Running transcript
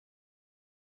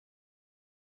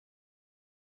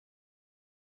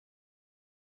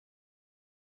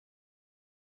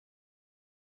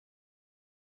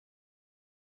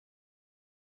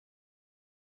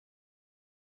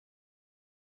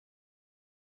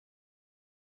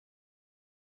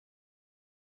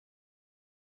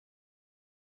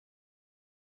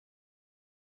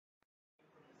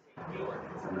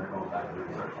Hi,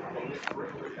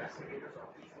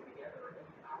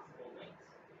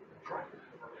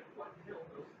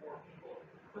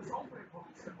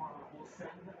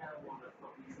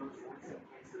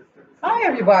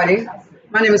 everybody.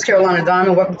 My name is Carolina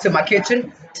Diamond. Welcome to my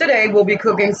kitchen. Today, we'll be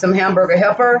cooking some hamburger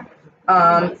helper,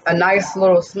 a nice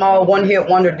little small one-hit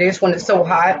wonder dish when it's so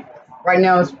hot. Right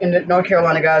now, it's in North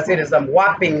Carolina, guys, it is a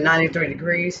whopping 93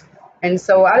 degrees. And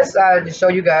so I decided to show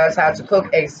you guys how to cook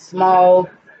a small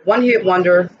one-hit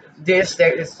wonder dish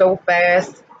that is so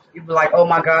fast. You'll be like, oh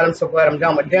my God, I'm so glad I'm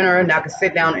done with dinner. Now I can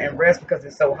sit down and rest because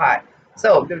it's so hot.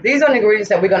 So these are the ingredients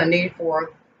that we're going to need for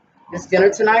this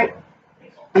dinner tonight.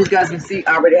 As you guys can see,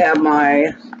 I already have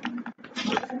my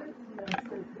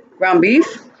ground beef,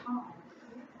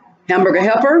 hamburger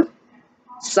helper,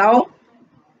 salt,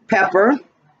 pepper,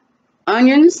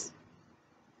 onions,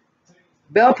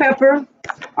 bell pepper.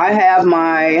 I have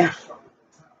my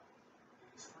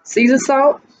seasoned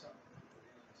salt,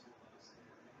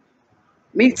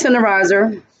 meat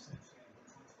tenderizer,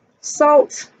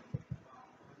 salt,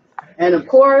 and of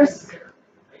course,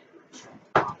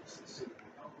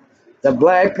 the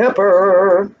black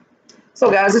pepper. So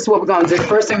guys, this is what we're going to do.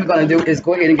 First thing we're going to do is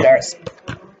go ahead and get ours.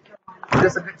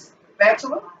 Just a good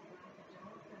spatula.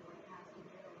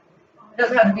 It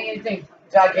doesn't have to be anything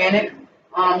gigantic.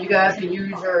 You guys can use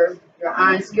your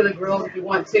iron skillet grills if you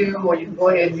want to, or you can go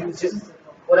ahead and use just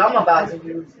what I'm about to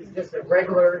use. Is just a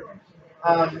regular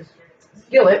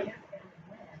skillet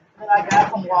that I got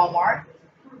from Walmart.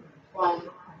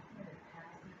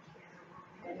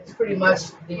 And it's pretty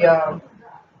much the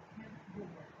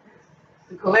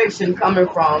collection coming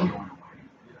from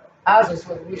Others,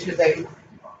 which is an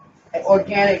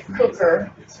organic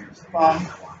cooker from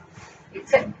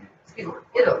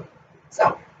Italy.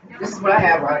 So this is what I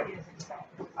have, right?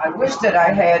 I wish that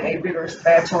I had a bigger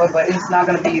spatula, but it's not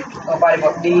going to be nobody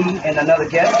but me and another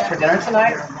guest for dinner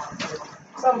tonight.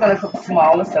 So I'm going to cook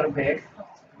small instead of big.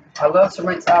 I love to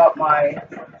rinse out my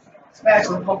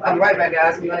spatula. I'll be right back,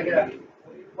 guys. I'm going to get a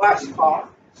washcloth.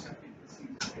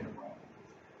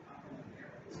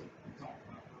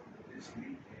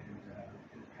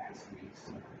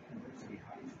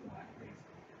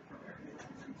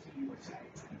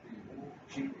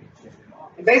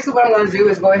 And basically what I'm going to do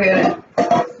is go ahead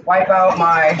and wipe out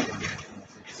my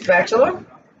spatula.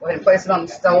 Go ahead and place it on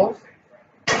the stove.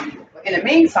 In the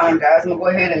meantime, guys, I'm going to go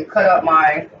ahead and cut up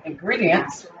my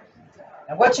ingredients.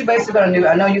 And what you're basically going to do,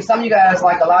 I know some of you guys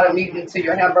like a lot of meat into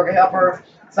your hamburger helper.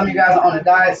 Some of you guys are on a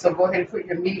diet, so go ahead and put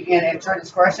your meat in at your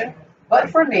discretion.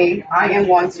 But for me, I am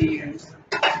going to use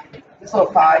this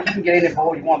little pot. You can get any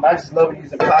bowl you want, but I just love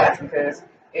using pots because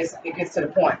it gets to the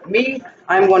point. Me,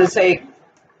 I'm going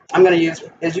to use,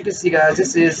 as you can see, guys,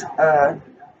 this is a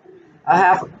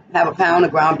half a pound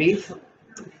of ground beef.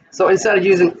 So instead of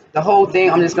using the whole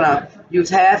thing, I'm just going to use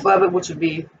half of it, which would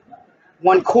be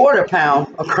 1/4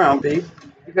 pound of ground beef.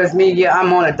 Because me, yeah,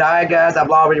 I'm on a diet, guys. I've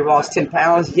already lost 10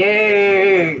 pounds.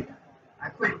 Yay! I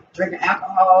quit drinking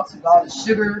alcohol, took all the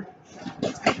sugar,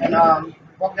 and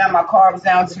broke down my carbs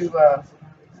down to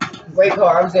great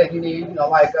carbs that you need,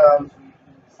 like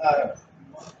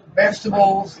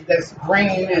vegetables that's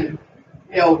green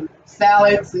and,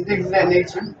 salads and things of that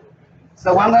nature.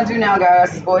 So what I'm going to do now,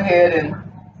 guys, is go ahead and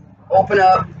open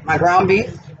up my ground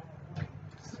beef.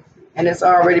 And it's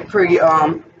already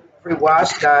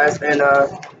pre-washed, guys, and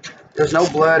there's no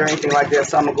blood or anything like that.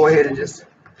 So I'm going to go ahead and just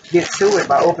get to it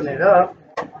by opening it up.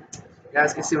 You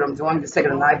guys can see what I'm doing. Just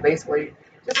taking a knife basically,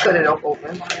 just cut it up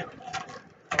open.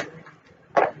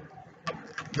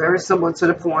 Very simple to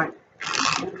the point.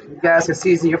 You guys can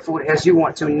season your food as you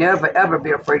want to. Never, ever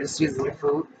be afraid to season your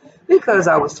food because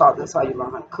I was taught that's how you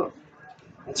learn how to cook.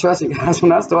 And trust me, guys,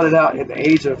 when I started out at the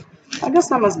age of, I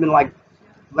guess I must have been like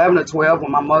 11 or 12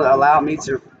 when my mother allowed me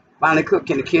to finally cook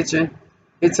in the kitchen.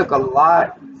 It took a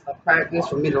lot of practice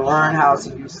for me to learn how to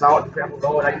use salt and pepper.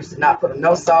 Lord, I used to not put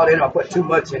enough salt in it or put too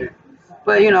much in it.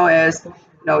 But, as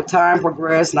time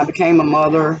progressed and I became a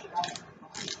mother,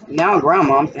 now a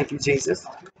grandma, thank you, Jesus,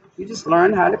 you just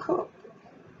learn how to cook.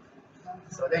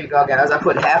 So there you go, guys. I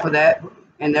put half of that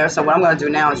in there. So what I'm going to do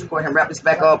now is go ahead and wrap this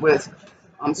back up with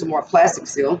some more plastic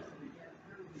seal.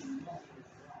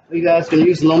 You guys can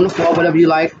use aluminum foil, whatever you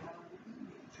like.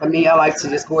 For me, I like to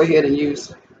just go ahead and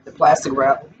use the plastic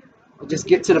wrap. Just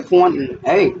get to the point and,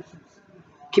 hey,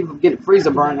 keep from getting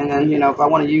freezer burn. And then, if I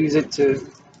want to use it to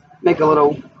make a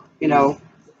little,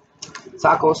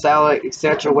 taco salad,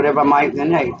 etc., whatever I might,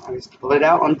 then, hey, I just pull it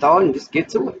out, unthaw it, and just get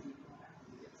to it.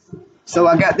 So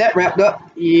I got that wrapped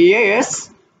up. Yes.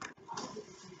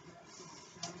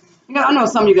 I know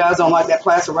some of you guys don't like that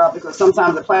plastic wrap because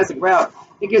sometimes the plastic wrap,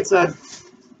 it gets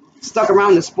stuck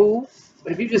around the spool.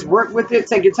 But if you just work with it,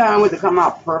 take your time with it, come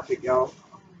out perfect, y'all.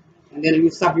 And then if you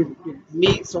stop your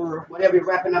meats or whatever you're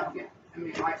wrapping up, I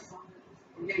mean, like,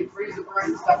 you're getting freezer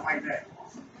burns and stuff like that.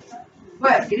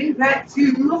 But getting back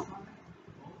to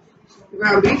the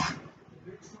ground beef,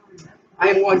 I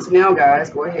am going to now,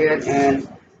 guys, go ahead and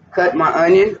cut my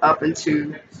onion up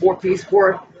into four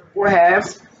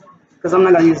halves, because I'm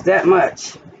not going to use that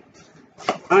much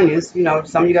onions. You know,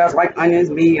 some of you guys like onions.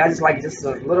 Me, I just like just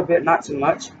a little bit, not too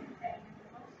much.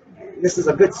 This is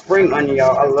a good spring onion,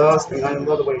 y'all. I love spring onion. I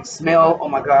love the way it smells. Oh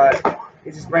my God.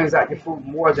 It just brings out your food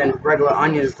more than regular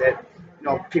onions that, you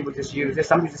know, people just use. There's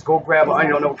some people just go grab an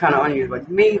onion, don't know what kind of onions. But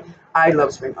me, I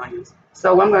love spring onions.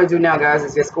 So what I'm going to do now, guys,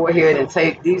 is just go ahead and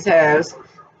take these halves,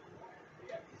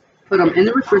 put them in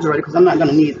the refrigerator, because I'm not going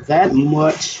to need that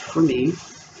much for me.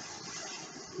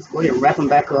 Just go ahead and wrap them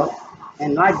back up.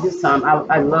 And like this time,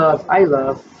 I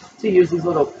love to use these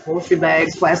little grocery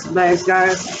bags, plastic bags,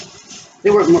 guys. They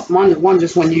work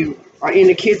wonders when you are in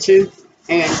the kitchen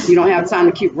and you don't have time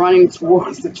to keep running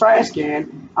towards the trash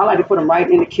can. I like to put them right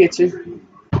in the kitchen.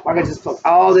 I can just put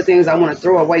all the things I want to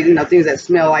throw away, you know, things that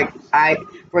smell like,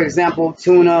 for example,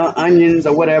 tuna, onions,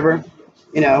 or whatever,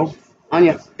 you know,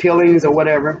 onion peelings or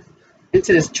whatever,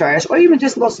 into this trash, or even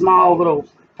just a little small little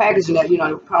packaging that, you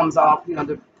know, comes off, you know,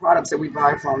 the products that we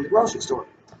buy from the grocery store.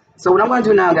 So what I'm going to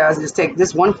do now, guys, is just take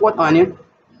this 1/4 onion.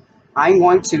 I'm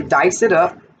going to dice it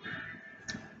up.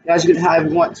 As you can have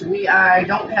you want to. I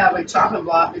don't have a chopping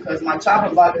block because my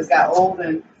chopping block has got old,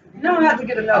 and you don't have to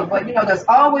get enough, but you know, there's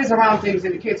always around things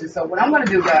in the kitchen. So what I'm going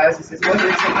to do, guys, is just go ahead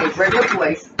and take a regular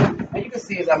plate, and you can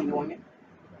see as I'm doing it.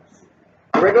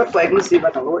 A regular plate, let me see if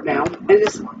I can lower it down, and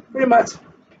just pretty much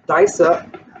dice up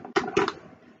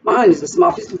my onions, the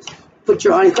small pieces. Cut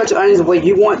your onions the way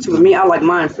you want to. With me, I like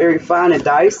mine very fine and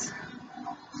diced.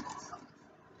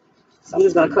 So I'm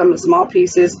just going to cut them in small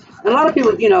pieces. And a lot of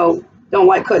people, you know, don't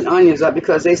like cutting onions up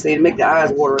because they say it make their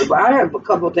eyes watery. But I have a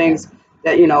couple of things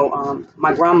that, you know,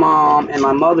 my grandma and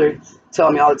my mother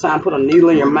tell me all the time: put a needle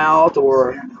in your mouth,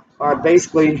 or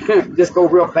basically just go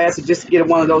real fast and just get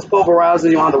one of those pulverizers.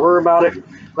 You don't have to worry about it.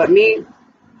 But me,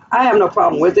 I have no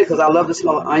problem with it because I love the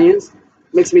smell of onions.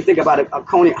 Makes me think about a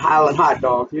Coney Island hot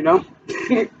dog, you know.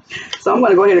 So I'm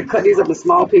going to go ahead and cut these up in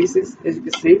small pieces, as you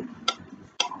can see.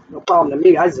 No problem to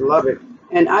me. I just love it.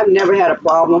 And I've never had a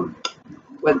problem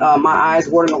with my eyes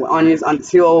watering with onions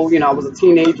until, you know, I was a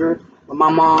teenager. When my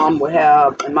mom would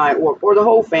have, and or the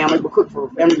whole family would cook for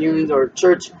family reunions or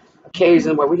church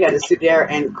occasions where we had to sit there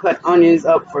and cut onions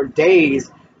up for days.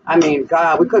 I mean,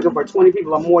 God, we cooking for 20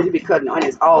 people or more. You'd be cutting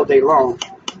onions all day long.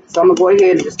 So I'm going to go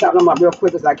ahead and just chop them up real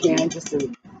quick as I can, just to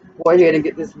go ahead and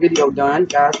get this video done,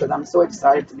 guys, because I'm so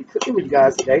excited to be cooking with you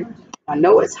guys today. I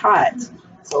know it's hot,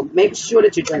 so make sure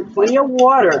that you drink plenty of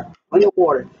water,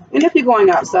 And if you're going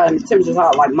outside and the temperature's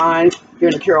hot like mine here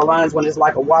in the Carolinas when it's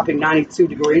like a whopping 92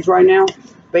 degrees right now,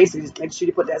 basically just make sure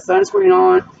you put that sunscreen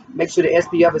on. Make sure the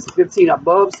SPF is 15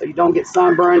 above so you don't get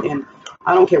sunburned. And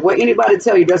I don't care what anybody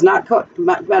tell you, it does not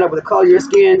matter with the color of your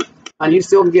skin, and you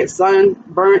still can get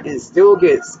sunburned and still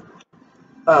gets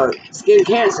skin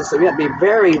cancer. So you have to be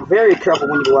very, very careful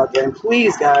when you go out there. And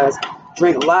please, guys,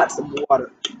 drink lots of water.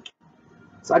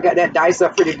 So I got that diced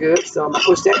up pretty good. So I'm going to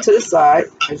push that to the side,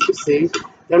 as you can see.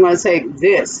 Then I'm going to take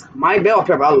this, my bell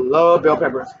pepper. I love bell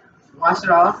peppers. Wash it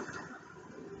off,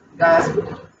 guys.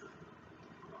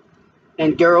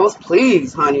 And girls,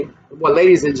 please, honey, well,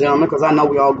 ladies and gentlemen, because I know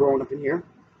we all grown up in here,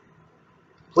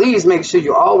 please make sure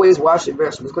you always wash your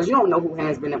vegetables, because you don't know who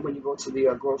hands been up when you go to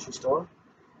the grocery store.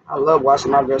 I love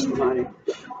washing my vegetables, honey.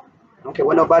 I don't care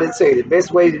what nobody tell you. The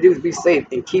best way to do is be safe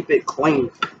and keep it clean.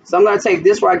 So I'm going to take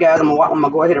this right, guys. I'm going to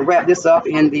go ahead and wrap this up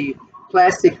in the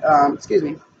plastic,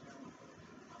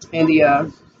 in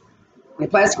the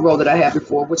plastic roll that I had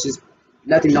before, which is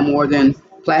nothing no more than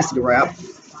plastic wrap. I'm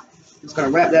just going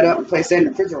to wrap that up and place that in the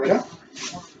refrigerator.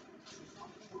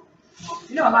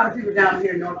 You know, a lot of people down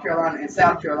here in North Carolina and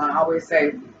South Carolina always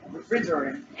say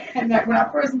refrigerator. And that when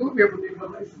I first moved here from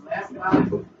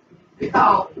the they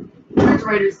call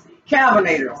refrigerators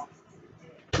cabinators.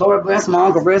 Lord bless my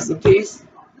uncle, rest in peace.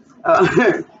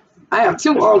 I have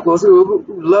two uncles who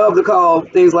love to call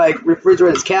things like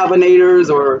refrigerators cabinators,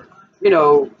 or, you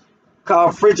know, call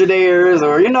frigidaires,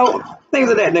 or, you know, things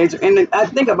of that nature. And I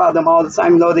think about them all the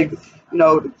time, they, you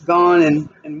know, gone and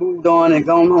moved on and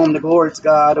gone home to glory to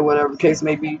God, or whatever the case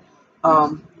may be.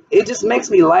 It just makes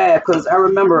me laugh, because I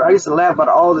remember I used to laugh about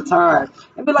it all the time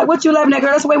and be like, "What you laughing at,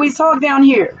 girl? That's the way we talk down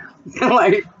here."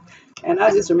 Like, and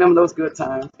I just remember those good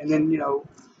times. And then, you know,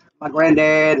 my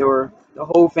granddad or the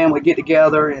whole family get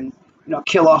together and, you know,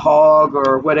 kill a hog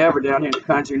or whatever down here in the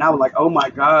country. And I was like, oh my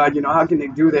God, you know, how can they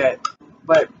do that?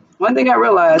 But one thing I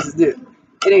realized is this: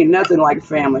 it ain't nothing like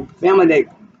family. Family that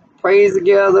prays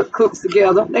together, cooks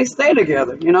together, they stay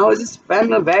together. You know, it's just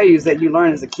family values that you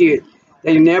learn as a kid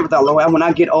that you never thought, Lord, when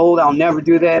I get old, I'll never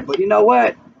do that. But you know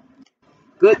what?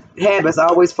 Good habits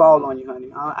always fall on you,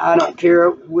 honey. I don't care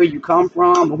where you come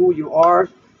from or who you are.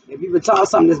 If you've been taught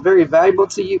something that's very valuable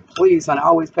to you, please, honey,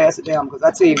 always pass it down. Because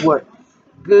I tell you what,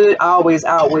 good always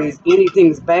outweighs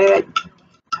anything's bad.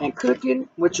 And cooking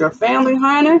with your family,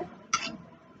 honey,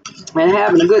 and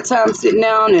having a good time sitting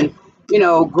down and, you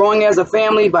know, growing as a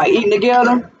family by eating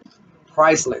together,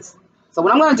 priceless. So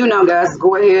what I'm going to do now, guys, is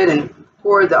go ahead and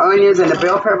pour the onions and the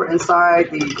bell pepper inside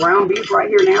the ground beef right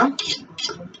here now.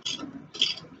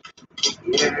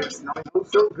 Yes, no, it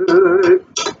smells so good.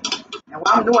 And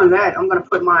while I'm doing that, I'm going to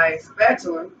put my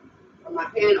spatula or my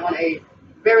pan on a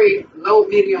very low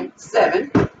medium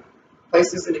 7.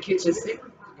 Place this in the kitchen sink.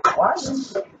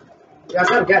 Washed. Guys,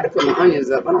 I've got to put my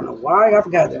onions up. I don't know why I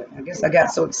forgot that. I guess I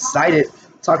got so excited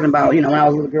talking about, you know, when I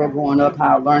was a little girl growing up,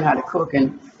 how I learned how to cook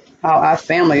and how our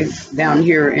family down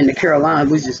here in the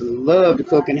Carolinas, we just love to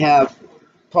cook and have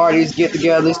parties,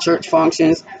 get-togethers, church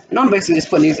functions. And I'm basically just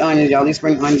putting these onions, y'all, these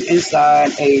spring onions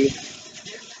inside a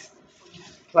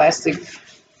plastic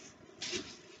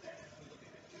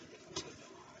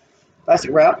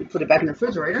wrap and put it back in the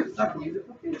refrigerator so I can use it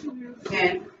for future use.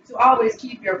 And to always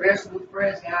keep your vegetables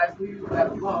fresh, guys, we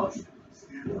have lost.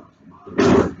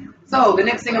 So the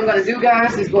next thing I'm going to do,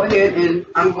 guys, is go ahead and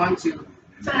I'm going to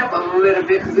turn up a little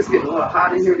bit because it's getting a little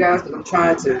hot in here, guys, because I'm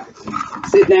trying to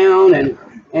sit down and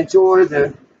enjoy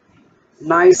the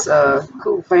nice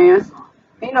cool fan.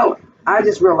 And, you know, I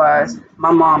just realized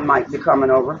my mom might be coming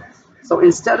over. So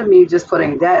instead of me just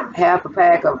putting that half a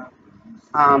pack of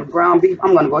ground beef,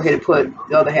 I'm going to go ahead and put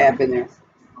the other half in there.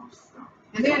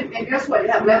 And then, and guess what? You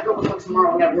have leftovers for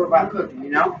tomorrow. We have to worry about cooking,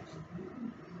 you know?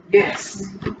 Yes.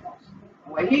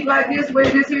 When heat like this, way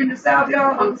it is here in the South,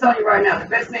 y'all, I'm telling you right now, the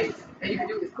best thing that you can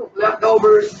do is cook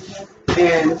leftovers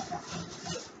and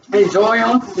enjoy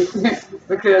them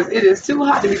because it is too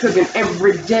hot to be cooking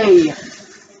every day.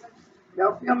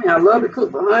 Y'all feel me? I love to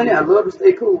cook, but honey, I love to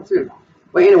stay cool too.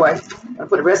 But anyway, I'm going to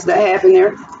put the rest of that half in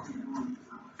there.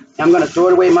 I'm going to throw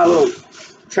it away in my little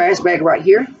trash bag right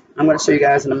here. I'm going to show you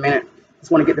guys in a minute.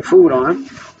 Just want to get the food on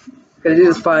because it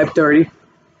is 5:30.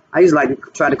 I usually like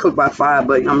to try to cook by 5,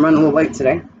 but I'm running a little late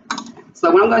today.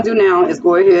 So what I'm going to do now is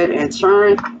go ahead and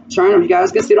churn. You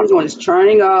guys can see what I'm doing. Just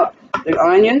churning up the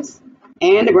onions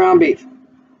and the ground beef.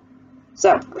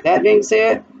 So with that being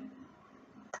said,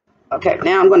 okay,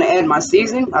 now I'm going to add my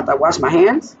seasoning after I wash my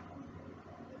hands.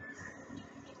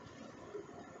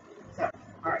 So,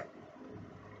 all right.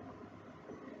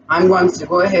 I'm going to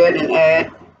go ahead and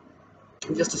add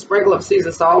just a sprinkle of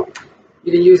seasoned salt.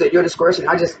 You can use at your discretion.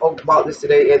 I just bought this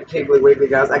today at Piggly Wiggly,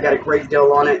 guys. I got a great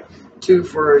deal on it, 2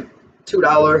 for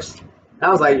 $2. And I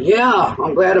was like, yeah,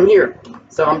 I'm glad I'm here.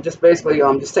 So I'm just basically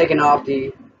just taking off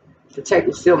the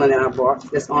protective sealing that I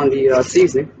bought that's on the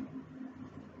seasoning.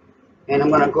 And I'm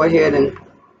going to go ahead and,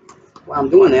 while I'm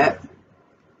doing that,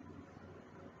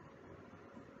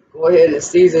 go ahead and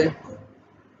season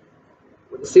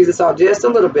with the seasoned salt just a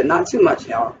little bit, not too much,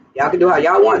 y'all. Y'all can do how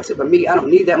y'all want to, but me, I don't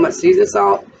need that much seasoned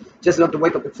salt, just enough to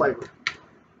wake up the flavor.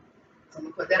 So I'm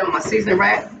going to put that on my seasoning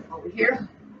rack over here.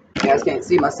 You guys can't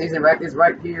see my seasoning rack is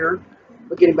right here.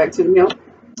 We're getting back to the meal.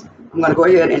 I'm going to go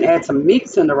ahead and add some meat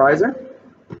tenderizer.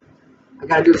 I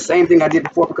got to do the same thing I did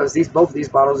before because both of these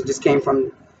bottles just came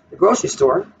from the grocery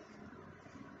store.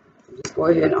 So just go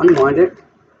ahead and unwind it.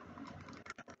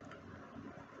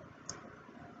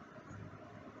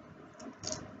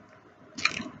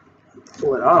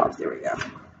 Pull it off. There we go.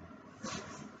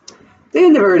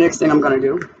 Then the very next thing I'm going to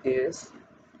do is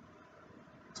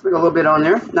sprinkle a little bit on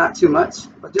there. Not too much,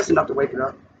 but just enough to wake it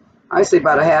up. I say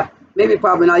about a half, maybe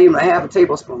probably not even a half a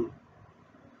tablespoon.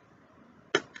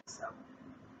 So,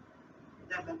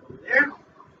 that over there.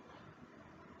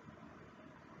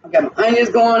 I've got my onions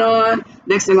going on.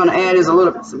 Next thing I'm going to add is a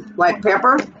little bit some black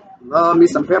pepper. Love me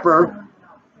some pepper.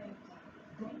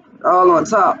 All on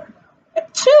top.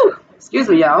 Achoo! Excuse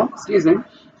me, y'all. Excuse me.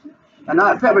 I know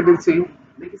what pepper do to you.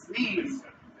 Make it sneeze.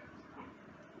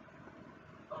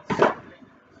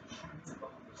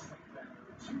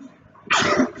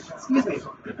 Excuse me.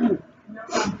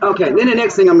 Okay, then the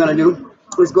next thing I'm going to do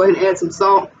is go ahead and add some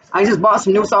salt. I just bought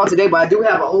some new salt today, but I do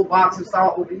have an old box of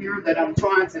salt over here that I'm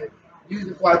trying to use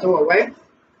before I throw it away.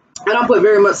 I don't put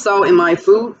very much salt in my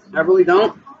food. I really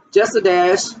don't. Just a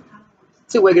dash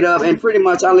to wake it up. And pretty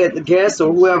much I let the guests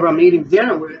or whoever I'm eating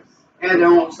dinner with add their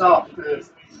own salt because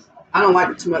I don't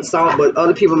like too much salt, but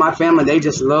other people in my family, they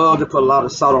just love to put a lot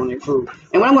of salt on their food.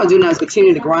 And what I'm going to do now is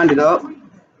continue to grind it up.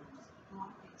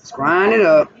 Just grind it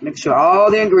up. Make sure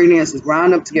all the ingredients is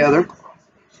ground up together.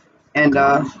 And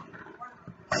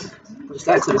push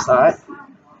that to the side.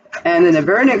 And then the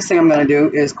very next thing I'm going to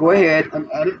do is go ahead and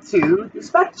add it to the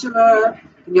spatula.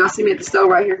 Can y'all see me at the stove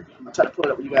right here? I'm going to try to pull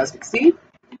it up so you guys can see.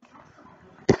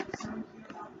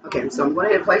 Okay, so I'm going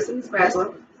ahead and place it in the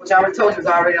spatula, which I already told you is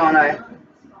already on a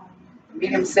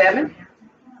medium 7.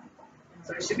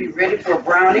 So it should be ready for a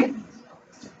brownie.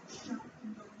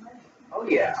 Oh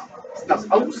yeah, it smells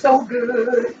oh so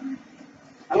good.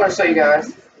 I'm going to show you guys.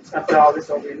 I'm just going to put all this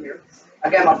over in here. I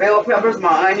got my bell peppers,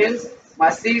 my onions, my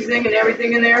seasoning and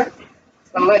everything in there.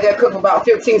 I'm going to let that cook for about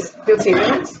 15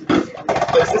 minutes.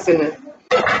 Place this in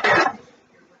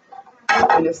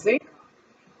the sink.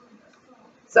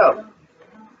 So,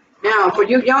 now for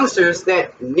you youngsters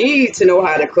that need to know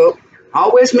how to cook,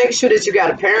 always make sure that you got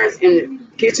a parent in the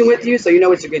kitchen with you so you know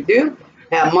what you can do.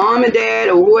 Have mom and dad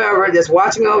or whoever that's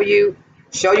watching over you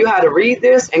show you how to read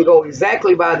this and go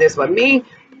exactly by this. But me,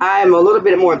 I am a little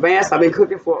bit more advanced. I've been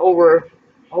cooking for over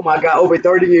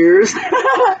 30 years.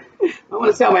 I don't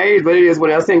want to tell my age, but it is what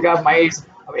else. Thank God for my age,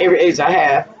 of every age I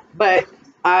have. But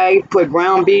I put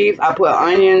ground beef, I put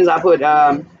onions, I put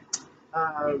bell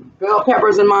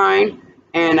peppers in mine,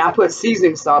 and I put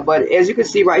seasoning salt. But as you can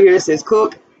see right here, it says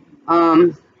cook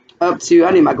up to,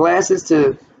 I need my glasses,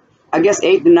 to I guess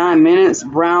 8 to 9 minutes,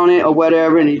 brown it or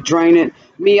whatever, and you drain it.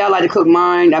 Me, I like to cook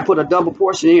mine. I put a double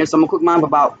portion in here, so I'm gonna cook mine for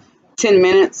about 10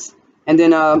 minutes. And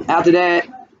then after that,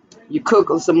 you cook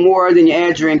some more, then you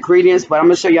add your ingredients. But I'm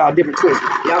gonna show y'all a different twist.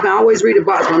 Y'all can always read the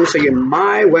box, but I'm gonna show you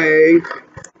my way.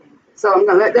 So I'm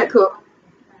gonna let that cook.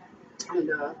 And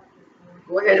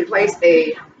go ahead and place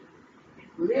a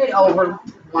lid over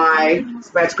my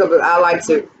spatula cooker. I like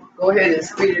to go ahead and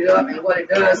speed it up, and what it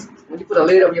does, when you put a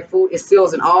lid over your food, it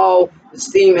seals in all the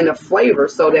steam and the flavor,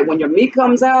 so that when your meat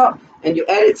comes out and you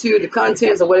add it to the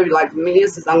contents or whatever you like. For me,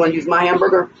 since I'm going to use my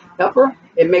hamburger helper,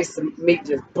 it makes the meat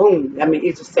just boom. I mean,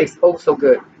 it just tastes oh so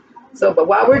good. So, but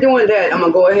while we're doing that, I'm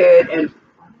going to go ahead and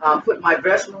put my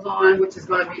vegetables on, which is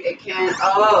going to be a can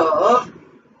of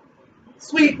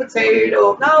sweet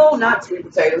potato. No, not sweet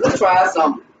potatoes. Let's try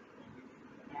some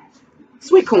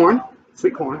sweet corn.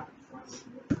 Sweet corn.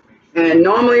 And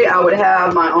normally I would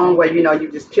have my own way, you know,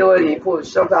 you just peel it and you pull the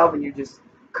shuck off and you just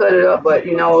cut it up. But,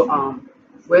 you know,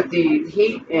 with the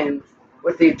heat and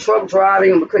with the truck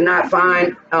driving, we could not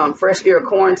find fresh ear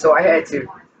corn. So I had to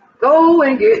go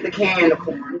and get the can of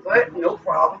corn. But no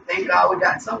problem. Thank God we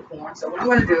got some corn. So what I'm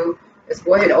going to do is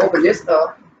go ahead and open this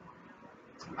up.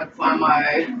 I can find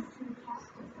my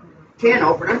can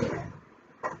opener.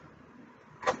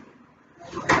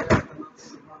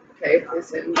 Okay,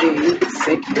 it's in the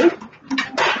sink here.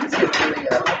 It's in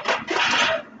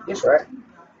the dish rack. I'm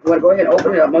going to go ahead and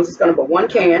open it up. I'm just going to put one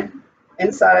can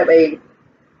inside of a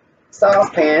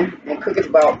saucepan and cook it for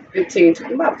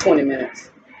about 20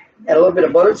 minutes. Add a little bit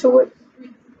of butter to it.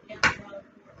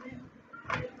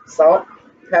 Salt,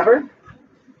 pepper.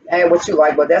 Add what you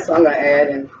like, but that's what I'm going to add.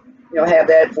 And, you know, have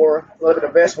that for a little bit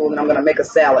of vegetables, and I'm going to make a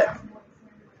salad.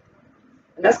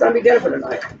 And that's going to be dinner for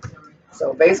tonight.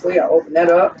 So basically, I open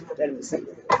that up, put that in the sink,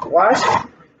 wash,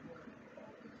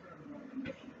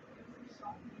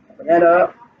 open that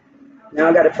up. Now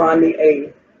I got to find me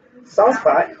a sauce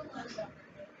pot.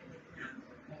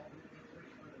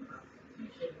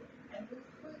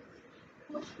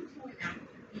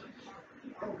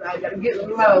 Oh God, I got to get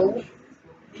low.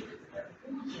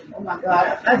 Oh my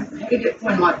God, I just hate it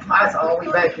when my pot's all the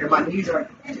way back here. My knees are,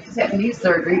 I just had knee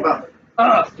surgery about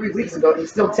 3 weeks ago. They're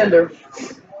still tender.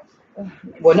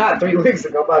 Well, not 3 weeks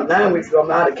ago, about 9 weeks ago.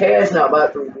 I'm out of cash now,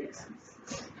 about 3 weeks.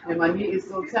 And my knee is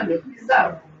still tender.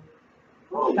 So,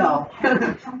 oh no.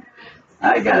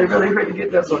 I got it really hurt to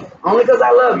get this one. Only because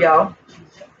I love y'all.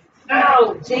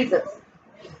 Oh, Jesus.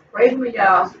 Pray for me,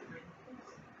 y'all.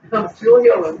 I'm still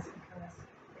healing.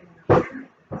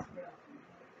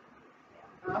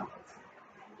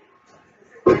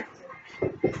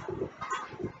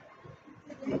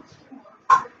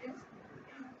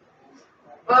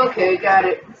 Okay, got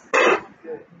it.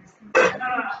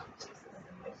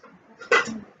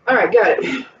 All right, got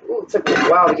it. Ooh, it took me a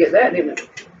while to get that, didn't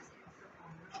it?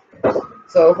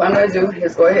 So what I'm going to do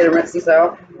is go ahead and rinse this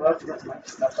out. Well, to rinse my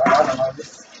stuff out. I don't know.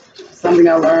 This is something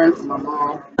I learned from my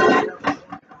mom.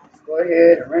 Go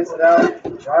ahead and rinse it out,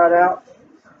 dry it out.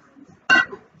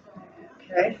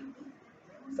 Okay.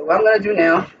 So what I'm going to do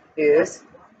now is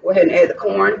go ahead and add the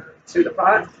corn to the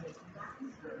pot.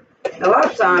 And a lot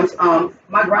of times,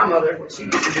 my grandmother, what she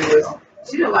used to do is,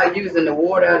 she didn't like using the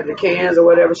water out of the cans or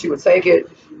whatever. She would take it,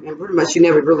 and pretty much she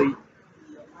never really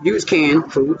used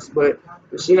canned foods, but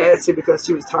she had to because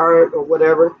she was tired or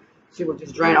whatever. she would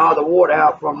just drain all the water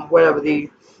out from whatever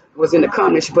was in the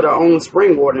container. She put her own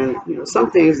spring water in. You know, some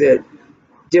things that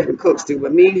different cooks do,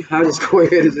 but me, I just go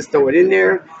ahead and just throw it in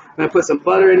there. I'm gonna put some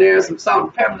butter in there, some salt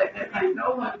and pepper, let that thing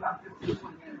go in about 15 minutes.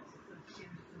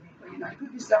 But, you know, you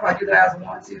cook yourself like you guys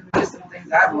want to. Just some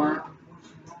things I've learned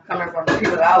coming from the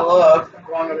people that I love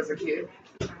growing up as a kid.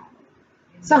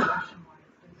 So,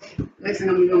 next thing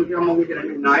I'm gonna get a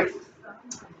new knife.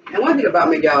 And one thing about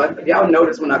me, y'all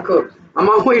notice when I cook, I'm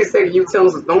always taking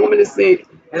utensils, throw them in the sink,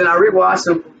 and then I rewash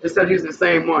them instead of using the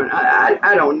same one.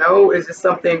 I don't know. It's just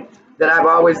something that I've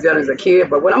always done as a kid.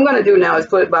 But what I'm going to do now is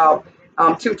put about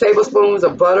 2 tablespoons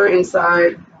of butter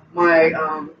inside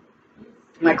my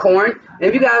my corn. And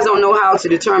if you guys don't know how to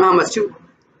determine how much 2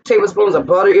 tablespoons of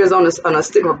butter is on a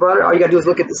stick of butter, all you got to do is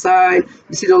look at the side.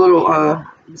 You see the little,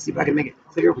 let me see if I can make it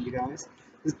clear for you guys.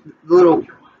 The little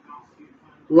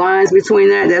lines between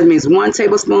that means 1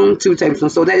 tablespoon, 2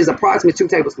 tablespoons. So that is approximately 2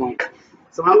 tablespoons.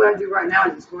 So what I'm going to do right now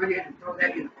is just go ahead and throw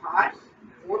that in the pot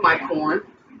for my corn.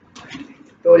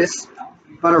 Throw this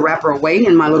butter wrapper away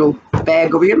in my little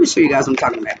bag over here. Let me show you guys what I'm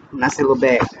talking about when I say little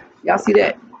bag. Y'all see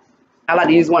that? I like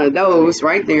to use one of those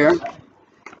right there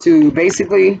to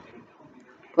basically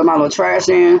put my little trash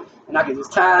in, and I can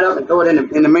just tie it up and throw it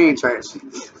in the main trash.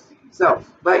 So,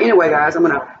 but anyway, guys, I'm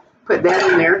going to put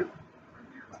that in there.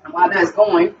 And while that's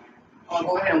going, I'm going to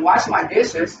go ahead and wash my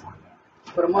dishes.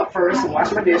 Put them up first and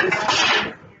wash my dishes.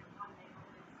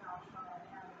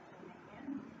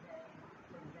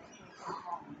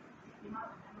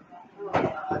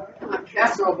 My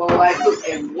casserole bowl, I cooked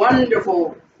a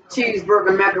wonderful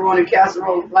cheeseburger macaroni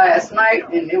casserole last night,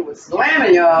 and it was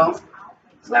slamming, y'all.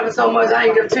 Slamming so much I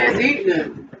didn't get a chance to eat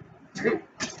it.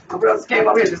 My brothers came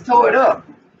up here and just tore it up.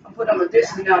 I'm putting on my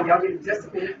dishes now. Y'all give me just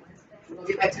a minute. We're going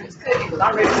to get back to this cookie because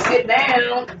I'm ready to sit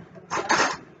down.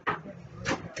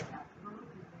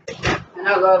 And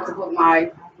I love to put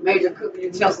my major cooking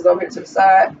utensils over here to the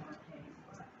side.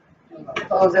 I'm going to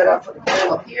close that up, put the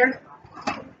bowl up here.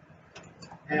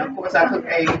 And of course I cooked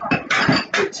a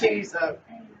good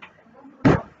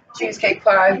cheesecake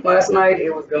pie last night.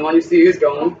 It was gone. You see it's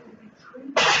gone.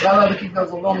 But I love to keep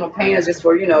those aluminum pans just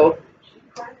for, you know,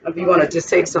 if you want to just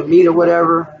take some meat or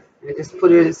whatever and just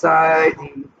put it inside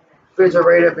the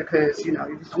refrigerator because, you know,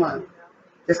 you just want to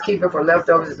just keep it for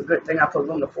leftovers. It's a good thing I put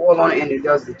aluminum foil on it and it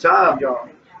does the job, y'all.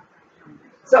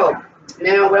 So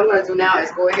now what I'm going to do now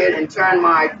is go ahead and turn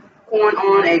my corn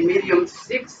on a medium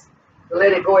 6 to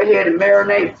let it go ahead and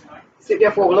marinate, sit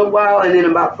there for a little while, and then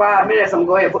in about 5 minutes I'm going to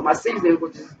go ahead and put my seasoning,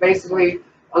 which is basically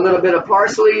a little bit of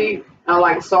parsley, and I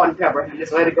like salt and pepper, and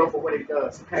just let it go for what it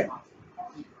does, okay?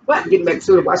 But getting back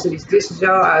to it, washing these dishes,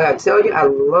 y'all, I gotta tell you, I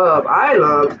love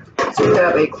to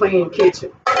have a clean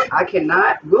kitchen. I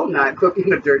will not cook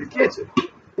in a dirty kitchen.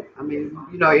 I mean,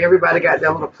 you know, everybody got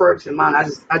their little perks, and mine, I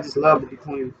just love to be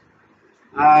clean.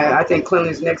 I think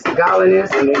cleanliness next to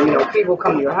godliness, and then, you know, people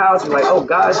come to your house and like, oh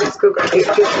gosh, she's cooking, she's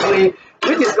clean.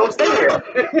 We're just gonna stay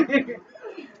here.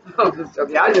 I'm just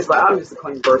joking. I'm just a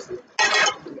clean person.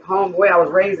 Home, the way I was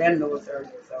raised in the military,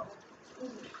 so.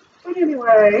 But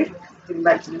anyway, getting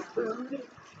back to this food,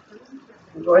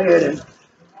 I'll go ahead and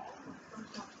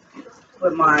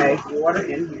put my water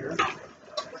in here.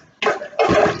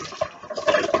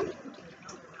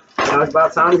 Now it's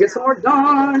about time to get some more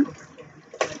done.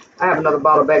 I have another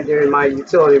bottle back there in my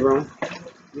utility room.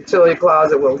 Utility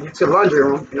closet, well, laundry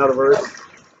room, in other words.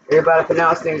 Everybody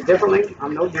pronounce things differently.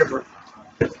 I'm no different.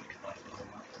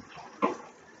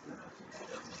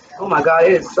 Oh my God,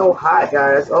 it is so hot,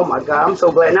 guys. Oh my God, I'm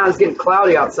so glad. Now it's getting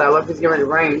cloudy outside. Look, it's getting ready to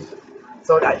rain.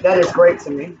 So that is great to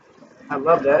me. I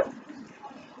love that.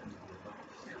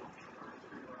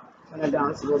 Turn that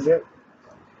down just a little bit.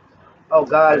 Oh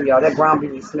God, y'all, that ground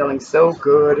beef is smelling so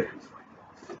good.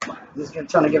 Just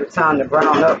trying to give it time to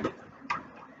brown up.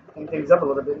 Clean things up a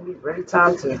little bit. Ready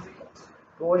time to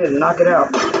go ahead and knock it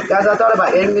out. Guys, I thought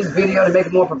about editing this video to make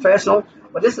it more professional,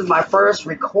 but this is my first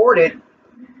recorded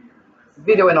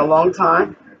video in a long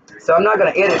time. So I'm not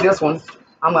going to edit this one.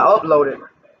 I'm going to upload it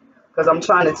because I'm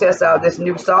trying to test out this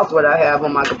new software that I have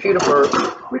on my computer for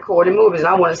recording movies, and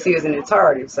I want to see it in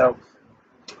entirety. So,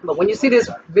 but when you see this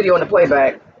video in the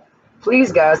playback,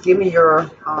 please, guys, give me your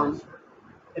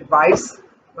advice on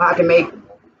how I can make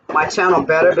my channel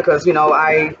better, because, you know,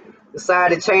 I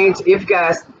decided to change. If you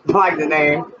guys like the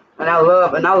name, and I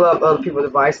love other people's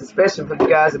advice, especially for you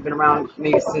guys that have been around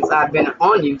me since I've been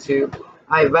on YouTube.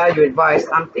 I value advice.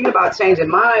 I'm thinking about changing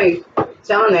my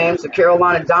channel name to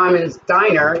Carolina Diamonds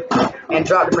Diner and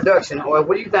drop the production. Or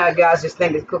what do you guys just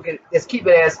think? Let's keep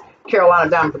it as Carolina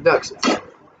Diamond Productions.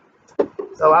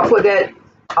 So I'll put that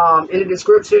in the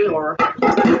description, or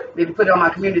maybe put it on my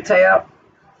community tab.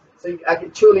 so I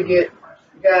can truly get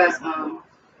you guys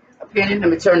opinion. Let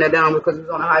me turn that down because it was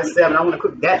on a high 7. I want to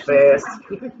cook that fast.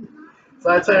 So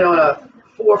I turn it on a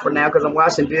 4 for now because I'm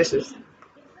washing dishes.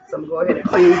 So I'm going to go ahead and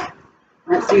clean,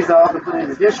 rinse these off and put it in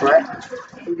the dish rack. So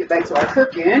we get back to our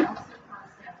cooking.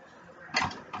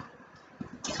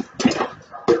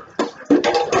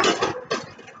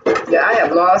 Yeah, I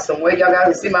have lost some weight. Y'all guys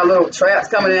can see my little traps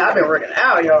coming in. I've been working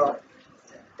out, y'all.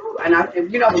 And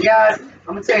if you know, guys,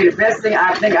 I'm going to tell you the best thing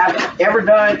I think I've ever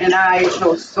done, and I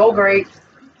feel so great.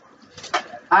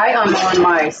 I am on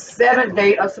my 7th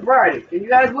day of sobriety. Can you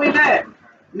guys believe that?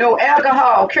 No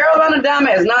alcohol. Carolina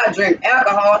Diamond has not drank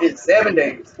alcohol in 7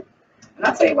 days. And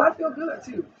I tell you what, I feel good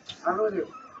too. I really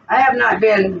do. I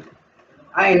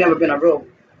ain't never been a real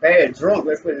bad drunk,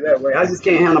 let's put it that way. I just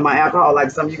can't handle my alcohol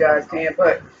like some of you guys can,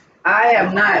 but I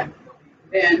have not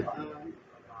been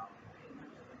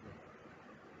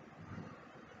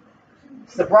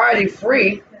sobriety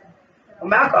free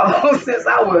from alcohol since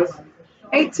I was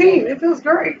 18. It feels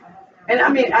great. And I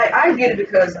mean, I get it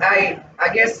because I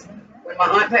guess when my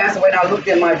aunt passed away and I looked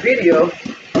at my video,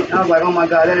 I was like, oh my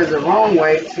God, that is the wrong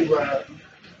way to,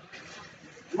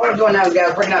 what I'm doing now is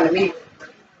guys breaking out the meat.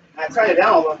 I turn it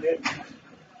down a little bit.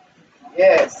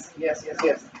 Yes. I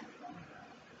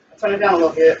turn it down a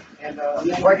little bit and I'm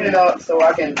just breaking it up so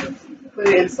I can put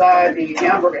it inside the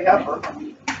hamburger helper.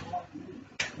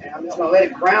 And I'm just going to let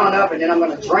it brown up and then I'm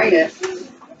going to drain it.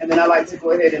 And then I like to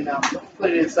go ahead and put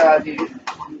it inside the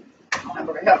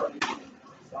hamburger helper.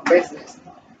 So I'm basically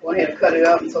going ahead and cut it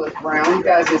up until it's brown. You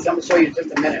guys, I'm going to show you in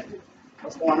just a minute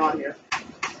what's going on here.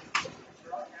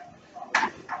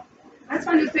 I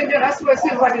turn this thing down. I swear it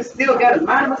seems like it's still got a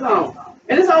mind of its own.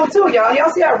 And it's on too, y'all.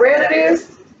 Y'all see how red it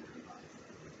is?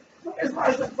 It's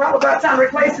probably about time to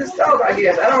replace this stove, I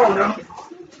guess. I don't know.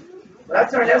 But I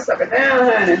turn that sucker down,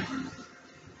 honey.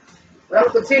 But I'm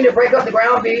going to continue to break up the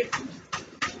ground beef.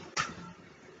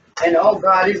 And oh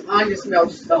God, these onions smell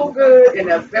so good, and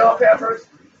the bell peppers.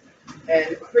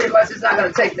 And pretty much it's not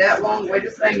going to take that long. The way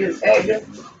this thing is active.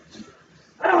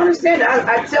 I don't understand it.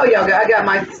 I tell y'all, I got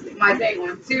my thing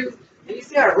on too. And you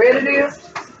see how red it is?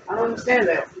 I don't understand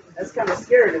that. That's kind of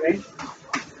scary to me.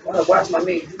 I want to watch my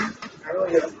meat. I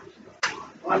really do.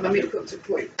 I want my meat to cook too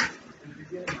quick.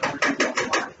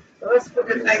 So let's put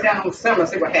this thing down on simmer and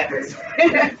see what happens.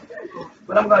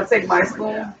 But I'm going to take my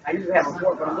spoon. I usually have a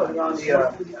fork, but I'm putting it on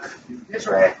the dish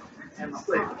rack. And I'm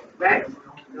going to put it back.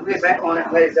 I'll get back on it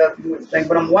and let it do its thing.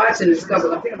 But I'm watching this stuff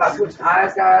because I'm thinking about switching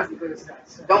eyes, guys, because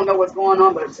I don't know what's going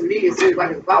on. But to me, it seems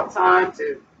like it's about time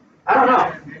to, I don't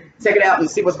know, check it out and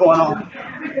see what's going on.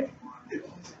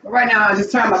 But right now, I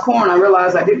just turned my corn. I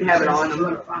realized I didn't have it on. I'm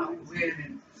going to finally go ahead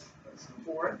and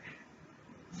pour it.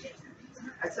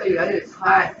 I tell you, it is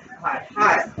hot.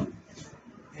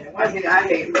 And one thing I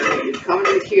hate is coming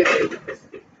to the kitchen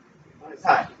when it's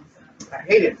hot. I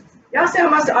hate it. Y'all see how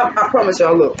much? I promise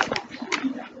y'all, look.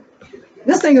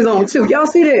 This thing is on 2. Y'all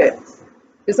see that?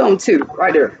 It's on 2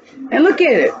 right there. And look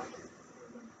at it.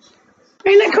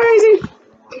 Ain't that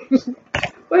crazy?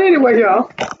 But anyway,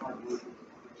 y'all.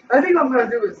 I think what I'm going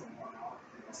to do is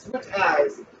switch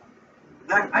eyes.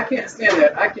 I can't stand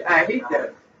that. I hate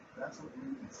that.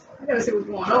 I got to see what's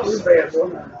going on with this bad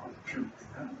boy.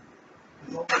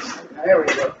 There we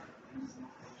go.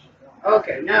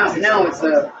 Okay, now it's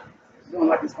doing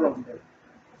like it's supposed to do.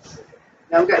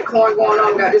 Now we got corn going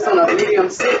on. We got this on a medium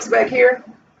 6 back here.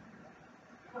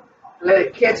 Let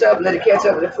it catch up with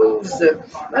the food.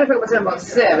 Matter of fact, I'm about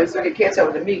 7 so it can catch up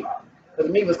with the meat. Because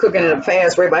the meat was cooking at a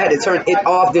fast rate, but I had to turn it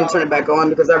off, then turn it back on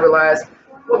because I realized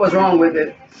what was wrong with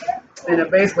it. And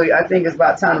basically, I think it's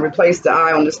about time to replace the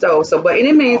eye on the stove. So, but in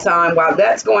the meantime, while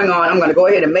that's going on, I'm going to go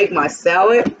ahead and make my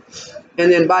salad. And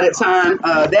then by the time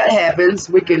that happens,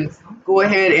 we can go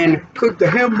ahead and cook the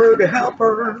hamburger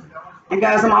helper. And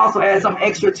guys, I'm also add some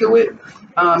extra to it.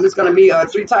 It's going to be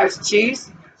 3 types of cheese.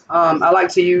 I like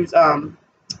to use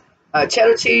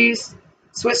cheddar cheese,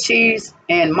 Swiss cheese,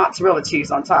 and mozzarella cheese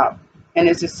on top. And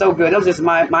it's just so good. That was just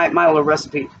my little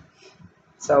recipe.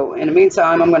 So in the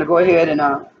meantime, I'm going to go ahead and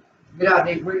get out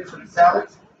the ingredients for the salad.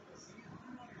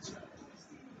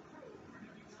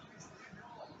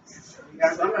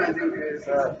 Guys, what I'm going to do is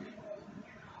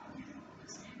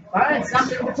find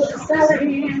something to put the salad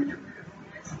in.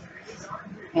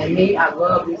 And me, I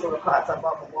love these little pots I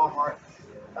bought from Walmart.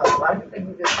 A lot of people think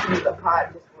you just use a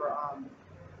pot just for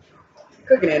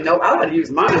cooking in. No, I like to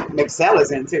use mine to make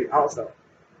salads in too, also.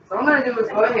 So what I'm going to do is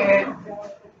go ahead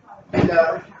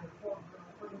and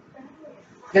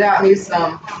get out me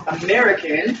some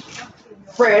American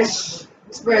fresh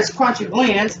crunchy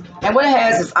blends. And what it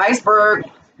has is iceberg,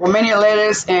 Romanian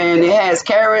lettuce, and it has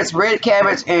carrots, red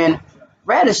cabbage, and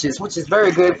radishes, which is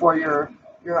very good for your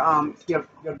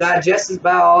digestive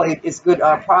bowel. It's good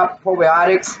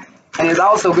probiotics, and it's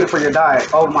also good for your diet.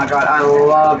 Oh my God, I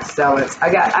love salads. I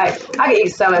can eat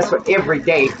salads for every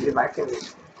day if I could.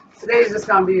 Today's just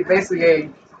gonna be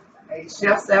basically a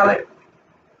chef salad.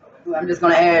 I'm just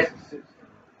gonna add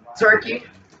turkey,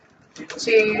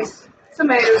 cheese,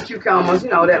 tomatoes, cucumbers,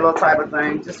 that little type of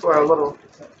thing, just for a little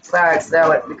side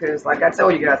salad. Because, like I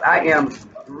told you guys, I am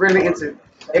really into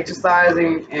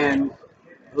exercising and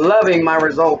loving my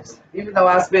results. Even though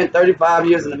I spent 35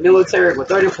 years in the military with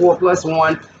 34 plus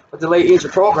one with the late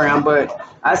entry program, but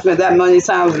I spent that many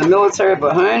times in the military.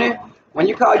 But honey, when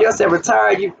you call yourself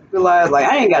retired, you realize like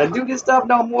I ain't got to do this stuff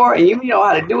no more, and you know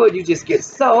how to do it. You just get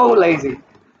so lazy.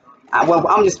 Well,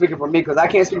 I'm just speaking for me because I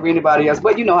can't speak for anybody else,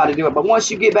 but you know how to do it. But once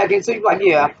you get back into it, you're like,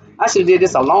 yeah, I should have did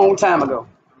this a long time ago.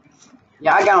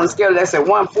 Yeah, I got on the scale that said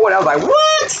 140. I was like,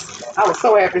 what? I was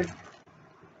so happy.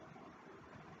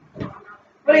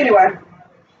 But anyway,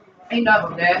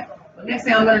 enough of that. The next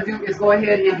thing I'm going to do is go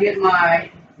ahead and get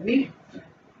my meat,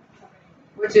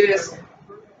 which is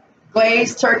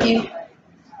glazed turkey,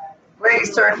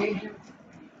 glazed turkey,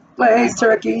 glazed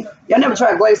turkey. Yeah, I never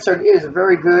tried glazed turkey. It is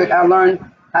very good. I learned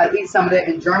how to eat some of that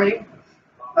in Germany.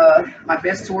 My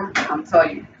best tour. I'm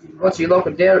telling you, you go to your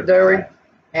local dairy,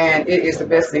 and it is the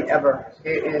best thing ever.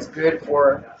 It is good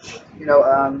for,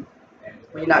 when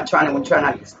you're trying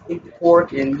to eat the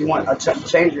pork and you want to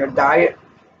change your diet.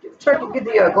 Get the turkey, get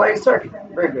the glazed turkey.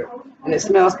 Very good, and it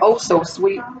smells oh so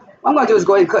sweet. What I'm gonna do is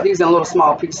go ahead and cut these in little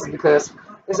small pieces because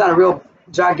it's not a real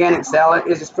gigantic salad.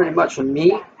 It's just pretty much for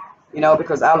me.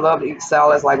 Because I love to eat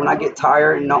salads. Like when I get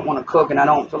tired and don't want to cook and I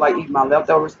don't feel like eating my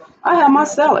leftovers, I have my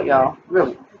salad, y'all,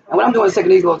 really. And what I'm doing is taking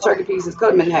these little turkey pieces,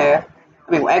 cut them in half.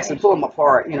 I mean, actually pull them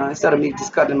apart, instead of me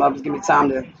just cutting them up, just give me time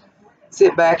to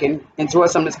sit back and enjoy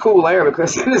some of this cool air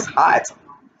because it's hot.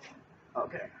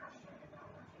 Okay.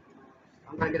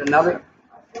 I'm going to get another,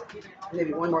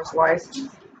 maybe one more slice.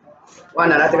 Why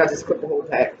not? I think I just cut the whole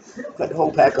pack. Cut the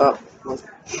whole pack up.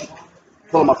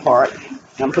 Pull them apart.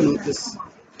 And I'm putting this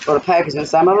little package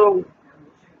inside my little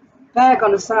bag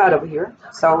on the side over here.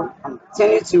 So I'm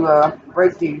intending to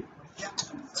break the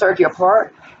turkey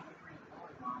apart.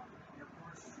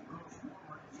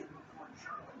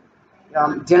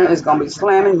 Dinner is gonna be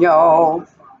slamming, y'all.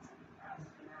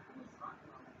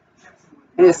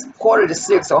 And it's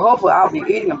 5:45, so hopefully I'll be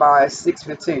eating by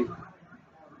 6:15.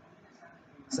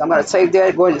 So I'm gonna take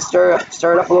that, go ahead and stir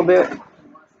it up a little bit.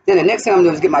 Then the next thing I'm gonna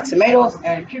do is get my tomatoes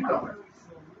and cucumber.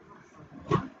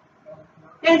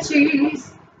 And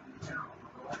cheese.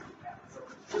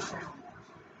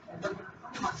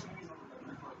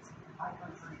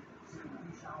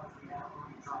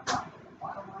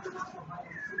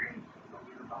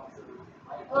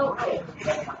 Okay.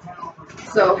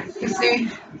 So you see,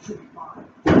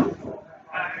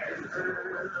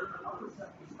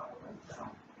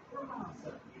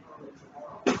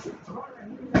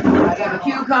 I got the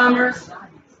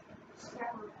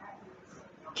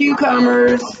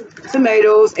cucumbers,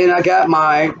 tomatoes, and I got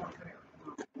my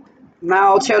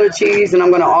mild cheddar cheese, and I'm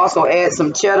going to also add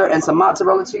some cheddar and some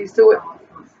mozzarella cheese to it.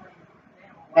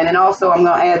 And then also I'm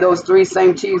going to add those three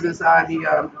same cheese inside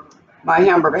the my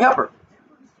hamburger helper.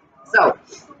 So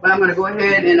what I'm going to go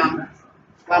ahead and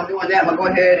while I'm doing that, I'm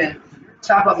going to go ahead and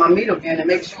chop up my meat again and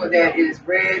make sure that it is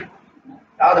red.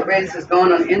 All the redness is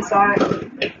gone on the inside.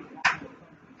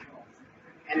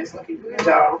 And it's looking good,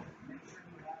 y'all.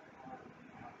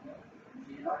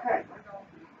 Okay.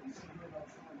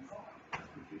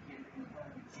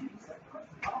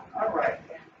 All right.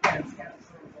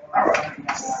 All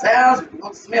right.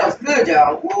 Smells good,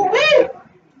 y'all. Woo-wee! I'm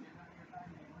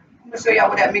going to show y'all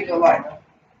what that meat looks like.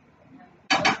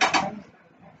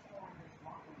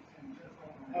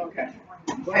 Okay.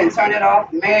 Go ahead and turn it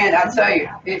off. Man, I tell you,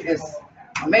 it is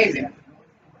amazing.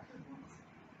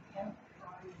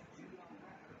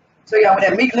 Show y'all what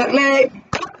that meat look like.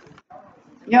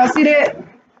 Y'all see that?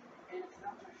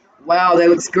 Wow, that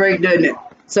looks great, doesn't it?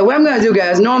 So what I'm going to do,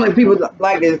 guys, normally people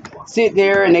like to sit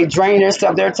there and they drain their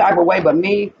stuff their type of way, but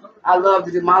me, I love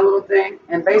to do my little thing.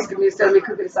 And basically, instead of me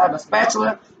cooking inside of a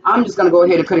spatula, I'm just going to go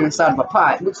ahead and cook it inside of a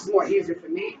pot, which is more easier for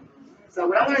me. So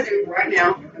what I'm going to do right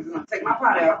now is I'm going to take my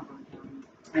pot out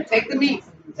and take the meat.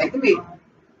 Take the meat.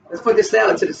 Let's put this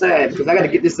salad to the side because I got to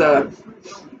get this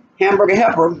hamburger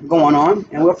helper going on,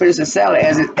 and we'll finish the salad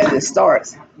as it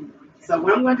starts. So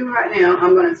what I'm going to do right now,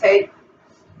 I'm going to take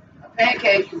a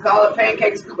pancake. You call it a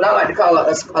pancake scoop, but I like to call it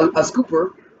a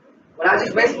scooper. What I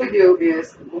just basically do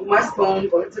is move my spoon,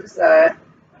 put it to the side,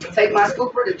 take my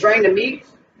scooper to drain the meat,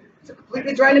 to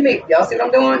completely drain the meat. Y'all see what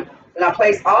I'm doing? Then I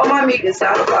place all my meat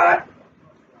inside the pot.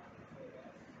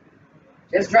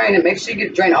 Just drain it. Make sure you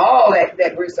drain all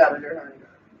that grease out of there, honey.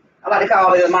 I like to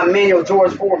call it my manual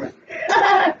George Foreman.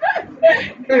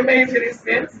 It makes any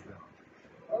sense.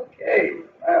 Okay.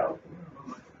 Wow.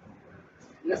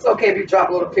 And it's okay if you drop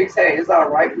a little piece. Hey, it's all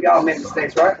right. We all make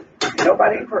mistakes, right?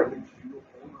 Nobody ain't perfect.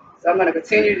 So I'm going to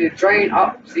continue to drain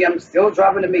up. See, I'm still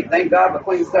dropping the meat. Thank God for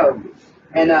clean stove.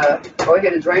 And go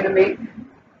ahead and drain the meat.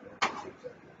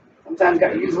 Sometimes you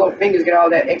got to use little fingers to get all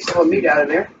that extra meat out of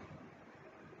there.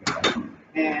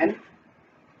 And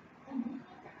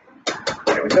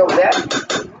there we go with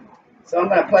that. So I'm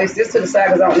going to place this to the side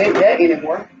because I don't need that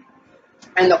anymore.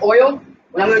 And the oil,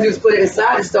 what I'm going to do is put it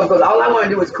inside the stove because all I want to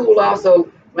do is cool off.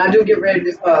 So when I do get ready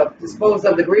to dispose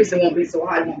of the grease, it won't be so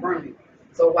hot, it won't burn me.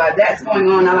 So while that's going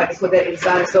on, I like to put that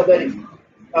inside so that it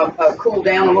cool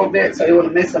down a little bit so it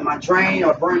wouldn't mess up my drain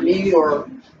or burn me or,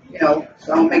 so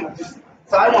I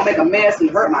don't want to make a mess and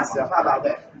hurt myself. How about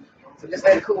that? So just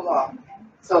let it cool off.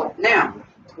 So now,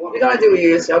 what we're going to do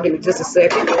is, y'all give me just a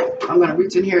second. I'm going to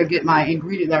reach in here and get my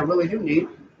ingredient that I really do need.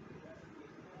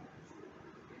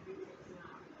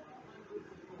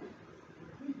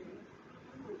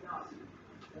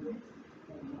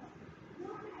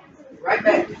 Right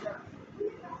back.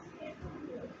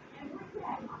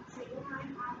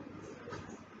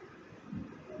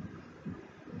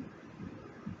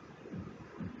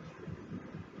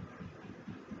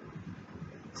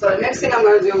 So the next thing I'm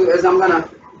going to do is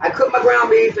I cook my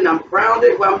ground beef and I'm browned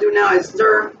it. What I'm doing now is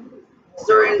stir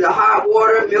in the hot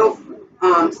water, milk,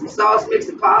 some sauce mix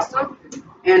and pasta.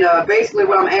 And basically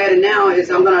what I'm adding now is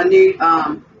I'm going to need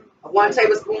 1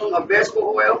 tablespoon of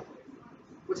vegetable oil,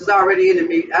 which is already in the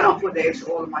meat. I don't put the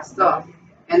extra oil in my stuff.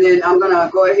 And then I'm going to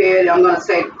go ahead and I'm going to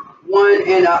take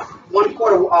 1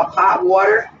 quart of hot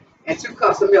water and 2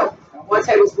 cups of milk, 1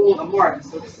 tablespoon of margarine.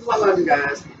 So this is what I'm going to do,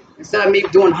 guys. Instead of me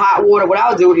doing hot water, what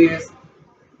I'll do is,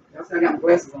 I got my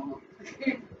glasses on.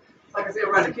 Like I said,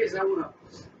 around the kitchen, I want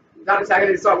to, I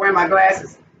need to start wearing my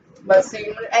glasses. But see,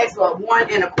 when it asks for 1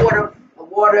 1/4 of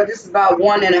water, this is about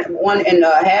 1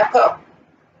 1.5 cup.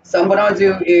 So what I'll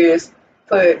do is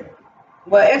put,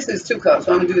 well, actually it's 2 cups.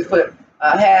 What I'm gonna do is put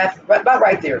a half, about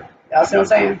right there. Y'all see what I'm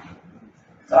saying?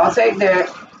 So I'll take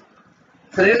that,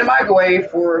 put it in the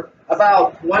microwave for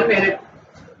about 1 minute.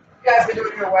 You guys can do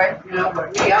it your way,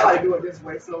 but me, I like to do it this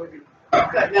way so we can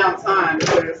cut down time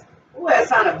because who has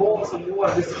time to boil some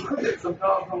water just to put some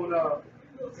doggone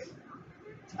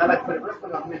I like to put it, let's put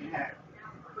it on a minute and a half.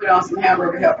 Put it on some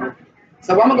hamburger helper.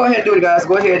 So what I'm gonna go ahead and do, guys,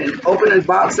 go ahead and open this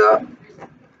box up.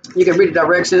 You can read the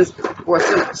directions for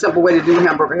a simple way to do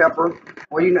hamburger helper.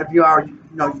 Or if you are,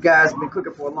 you guys have been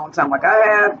cooking for a long time like I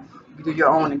have, you can do your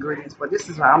own ingredients. But this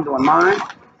is how I'm doing mine.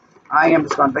 I am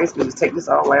just gonna basically just take this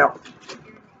all out.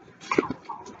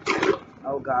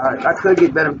 Oh God, I could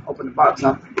get better open the box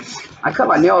up. I cut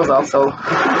my nails off, so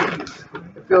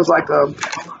it feels like throw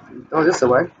this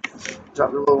away.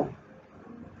 Drop the little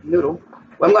noodle.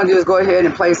 What I'm gonna do is go ahead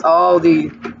and place all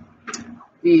the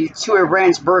chewy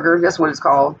ranch burger. That's what it's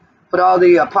called. Put all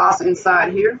the pasta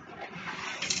inside here.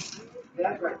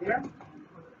 That right there.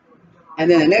 And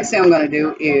then the next thing I'm gonna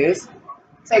do is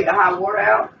take the hot water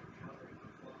out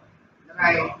that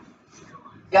I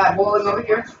got boiling over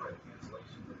here.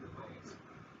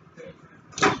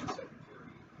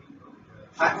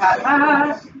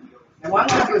 Hot. And what I'm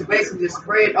going to do is basically just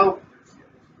pour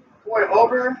it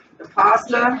over the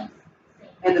pasta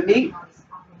and the meat.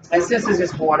 And since it's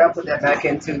just poured, I'll put that back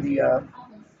into the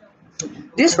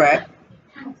dish rack.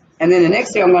 And then the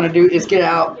next thing I'm going to do is get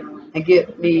out and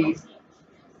get me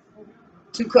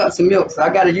 2 cups of milk. So I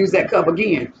got to use that cup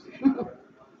again.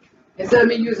 Instead of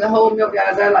me using whole milk,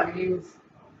 guys, I like to use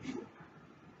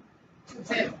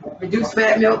 2% reduced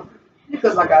fat milk.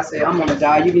 Because like I said, I'm on a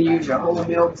diet. You can use your whole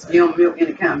milk, skim milk,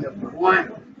 any kind of milk you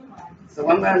want. So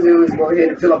what I'm going to do is go ahead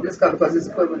and fill up this cup because it's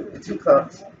equivalent to 2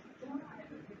 cups.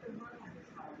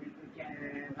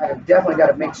 And I definitely got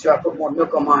to make sure I put more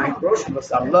milk on my grocery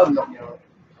list. I love milk, y'all.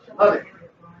 Love it.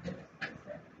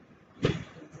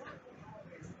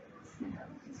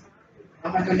 What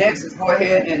I'm going to do next is go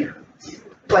ahead and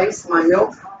place my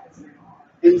milk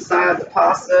inside the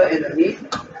pasta and the meat.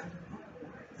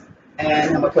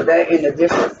 And I'm going to put that in the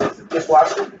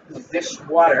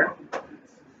dishwater.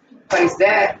 Place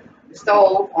that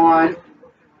stove on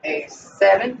a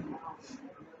 7.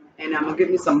 And I'm going to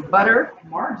give me some butter,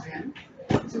 margarine,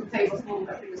 2 tablespoons,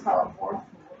 I think it's called for.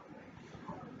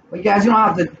 But you guys, you don't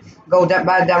have to go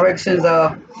by directions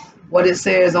of what it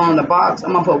says on the box.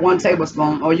 I'm going to put 1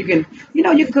 tablespoon. Or you can, you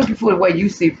can cook your food the way you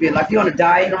see fit. Like if you're on a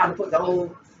diet, you don't have to put the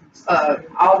whole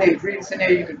all the ingredients in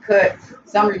there. You can cut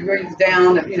some ingredients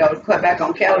down, cut back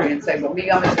on calorie intake. But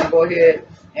me, I'm just gonna go ahead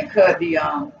and cut the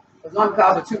As long as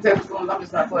I have 2 tablespoons, I'm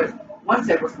just going to put 1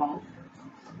 tablespoon.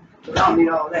 Because I don't need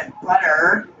all that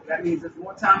butter. That means there's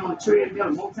more time on the treadmill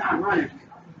and more time running.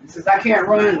 And since I can't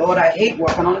run, Lord, I hate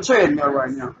working on the treadmill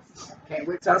right now. Can't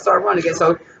wait till I start running again.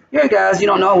 So, yeah, guys, you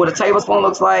don't know what a tablespoon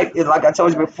looks like. It's like I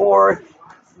told you before,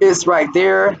 it's right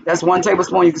there. That's 1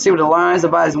 tablespoon. You can see where the lines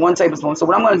about is 1 tablespoon. So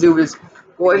what I'm going to do is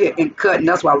go ahead and cut. And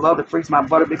that's why I love to freeze my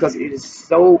butter, because it is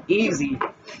so easy to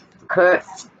cut.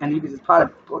 And you can just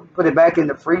probably put it back in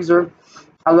the freezer.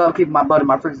 I love keeping my butter in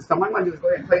my freezer. So what I'm going to do is go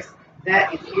ahead and place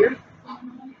that in here.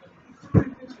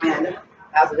 And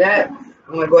after that,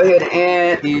 I'm going to go ahead and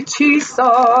add the cheese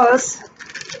sauce.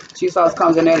 Cheese sauce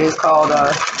comes in there. It's called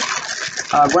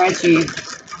ranch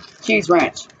cheese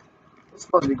ranch. It's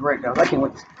supposed to be great, guys. I can't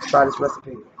wait to try this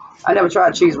recipe. I never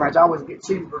tried cheese ranch. I always get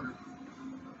cheeseburger.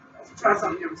 Let's try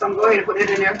something different. So I'm going to go ahead and put it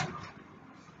in there.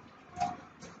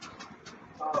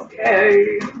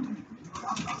 Okay.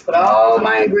 Put all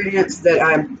my ingredients that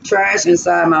I trashed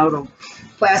inside my little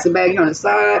plastic bag here on the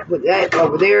side. Put that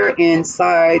over there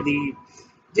inside the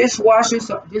dishwater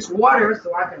so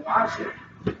I can wash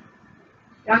it.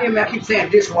 Y'all hear me? I keep saying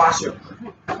dishwasher.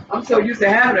 I'm so used to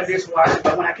having a dishwasher,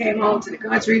 but when I came home to the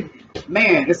country,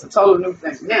 man, it's a total new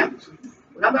thing. Now,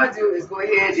 what I'm going to do is go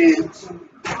ahead and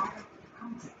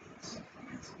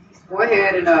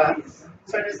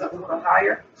turn this up a little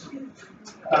higher.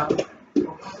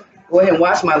 Go ahead and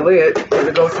wash my lid because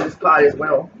it goes to this pot as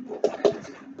well.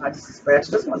 I just scratch.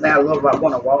 This one thing I love about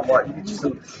going to Walmart. You get you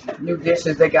some new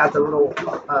dishes. They got the little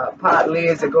pot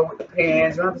lids that go with the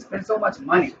pans. You don't have to spend so much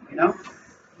money, you know.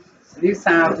 So these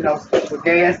times, you know, with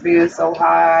gas being so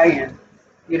high and,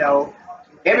 you know,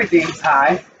 everything's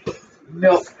high.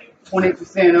 Milk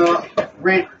 20% up,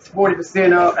 rent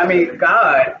 40% up. I mean,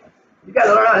 God, you got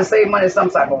to learn how to save money some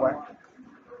type of way.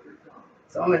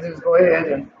 So I'm going to do is go ahead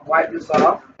and wipe this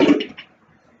off.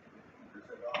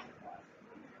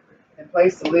 And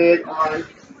place the lid on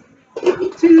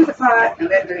to the pot and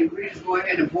let the ingredients go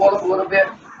ahead and boil up a little bit.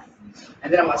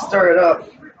 And then I'm going to stir it up.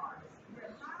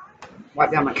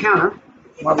 Wipe down my counter.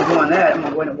 While we're doing that, I'm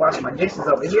going to go ahead and wash my dishes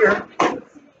over here.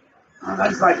 I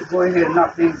just like to go ahead and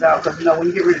knock things out because, you know, when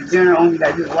you get ready to dinner, all you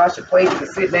got to do is wash your plate. You can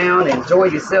sit down and enjoy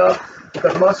yourself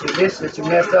because most of your dishes that you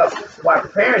messed up while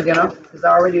preparing dinner is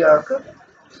already cooking.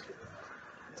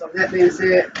 So that being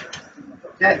said,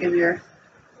 put that in there,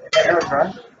 that air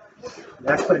dry.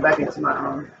 Let's put it back into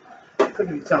my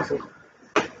cooking utensil.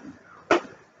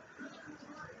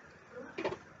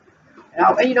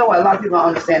 And you know what? A lot of people don't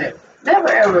understand it. Never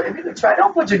ever, if you can try,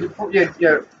 don't put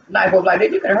your knife up like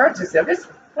that. You can hurt yourself. Just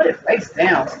put it face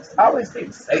down. Always keep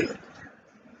it safe.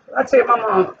 I tell you, my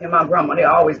mom and my grandma,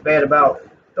 they're always bad about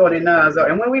throwing their knives up.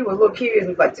 And when we were little kids, it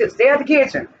was like, stay out the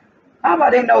kitchen. How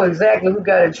about they know exactly who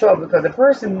got in trouble? Because the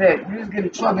person that used to get in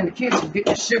trouble in the kitchen, get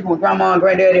the sugar with grandma and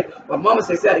granddaddy, but mama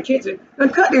said stay out the kitchen,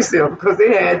 and cut themselves because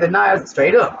they had the knives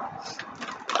straight up.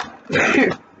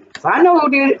 So I know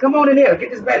who did it. Come on in here. Get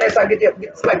this back. That's how I get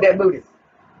smack that booty.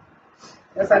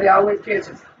 That's how they always catch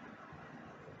us.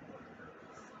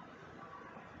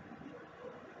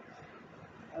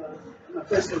 I'm going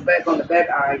to push this back on the back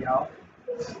eye, y'all.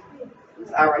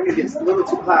 This eye right here gets a little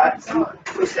too hot, so I'm going to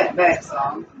push that back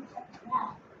some.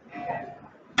 And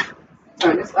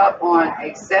turn this up on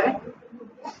a 7.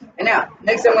 And now,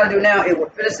 next thing I'm going to do now is we'll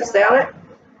finish the salad.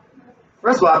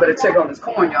 First of all, I better check on this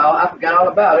corn, y'all. I forgot all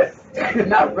about it.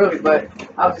 Not really, but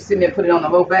I was just sitting there and put it on the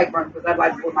low back burner because I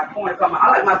like for my corn to come out. I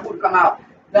like my food to come out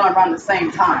done around the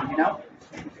same time, you know.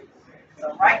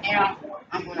 So right now,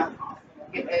 I'm going to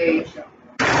get a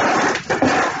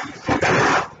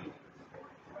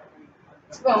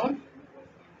spoon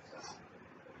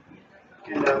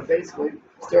and basically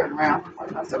stir it around.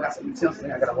 I still got some utensils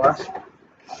I got to wash. I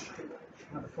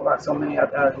have to pull out so many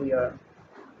out of the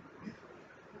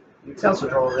utensil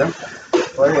drawer there.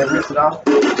 Go ahead and rinse it off.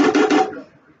 I'm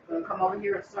going to come over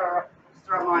here and stir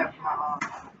my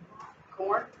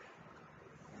corn.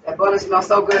 That butter smells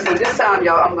so good. So this time,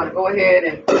 y'all, I'm going to go ahead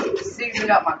and season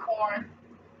up my corn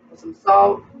with some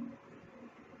salt.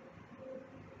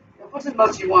 You put as much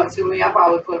as you want to. I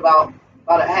probably put about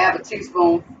a half a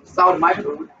teaspoon of salt in my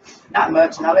food. Not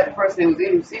much. And I let the person who's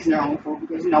eating season their own food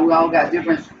because, you know, we all got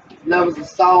different levels of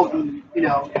salt and, you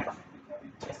know,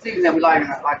 seasoning that we like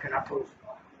in our food.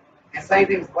 And same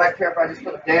thing with black pepper. I just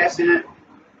put a dash in it.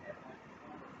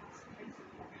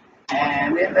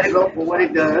 And then let it go for what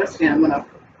it does. And I'm going to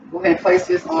go ahead and place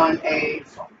this on a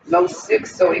low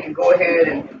 6 so it can go ahead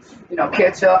and, you know,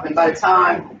 catch up. And by the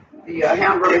time the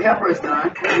hamburger helper is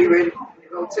done, it'll be ready to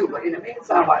go too. But in the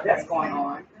meantime, while that's going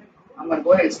on, I'm going to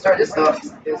go ahead and stir this up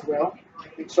as well.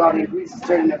 Make sure all the ingredients are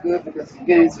stirred in there good because it's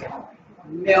beginning to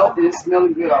melt and it's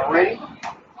smelling good already.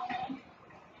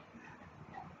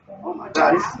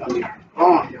 God, this is gonna be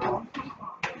bomb, y'all.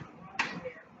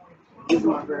 This is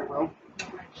going very well.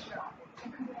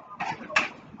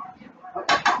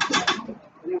 Okay.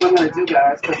 What I'm gonna do,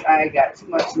 guys, because I got too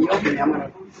much milk in there, I'm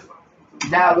gonna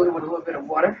dilute it with a little bit of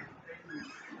water.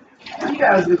 You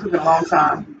guys have been cooking a long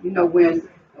time. You know when and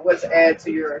what to add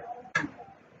to your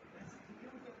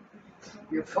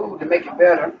food to make it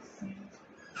better.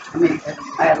 I mean,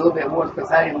 I had a little bit of water because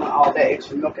I didn't want all that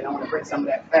extra milk, and I want to break some of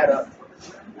that fat up.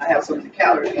 I have some of the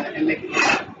calories in it and make it.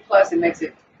 Plus, it makes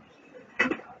it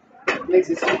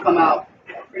still come out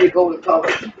pretty golden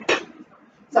color.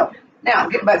 So now,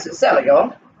 get back to the salad,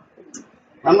 y'all.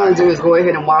 What I'm gonna do is go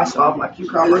ahead and wash off my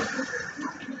cucumbers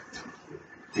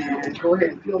and go ahead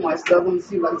and peel my stuff. Let me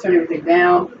see if I can turn everything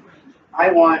down.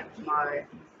 I want my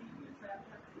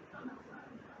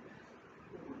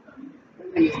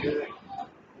everything is good.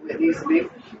 It needs to be.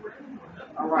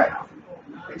 All right.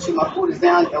 Make sure my food is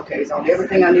down. Okay, it's on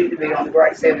everything I need to be on the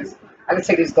right settings. I can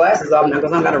take these glasses off now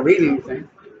because I'm not gonna read anything.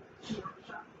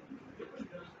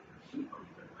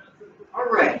 All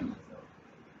right.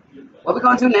 What we're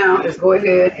gonna do now is go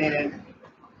ahead and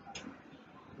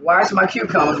wash my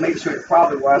cucumbers. Make sure it's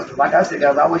properly washed. Like I said,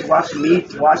 guys, always wash your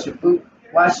meat, wash your food,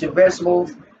 wash your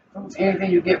vegetables, fruits,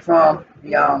 anything you get from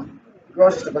the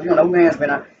grocery store. Because you know, no man's been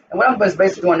out. And what I'm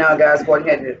basically doing now, guys, go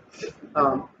ahead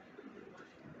and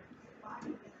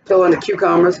peel in the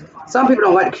cucumbers. Some people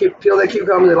don't like to peel their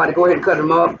cucumbers. They like to go ahead and cut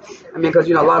them up. I mean, because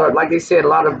you know, a lot of, like they said, a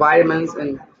lot of vitamins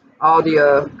and all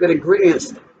the good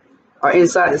ingredients are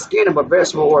inside the skin of a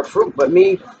vegetable or a fruit. But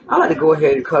me, I like to go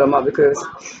ahead and cut them up because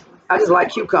I just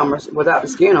like cucumbers without the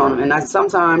skin on them. And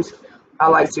sometimes I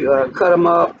like to cut them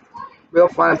up real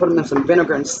fine, put them in some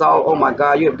vinegar and salt. Oh my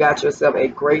God, you have got yourself a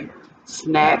great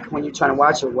snack when you're trying to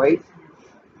watch your weight.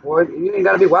 Or you ain't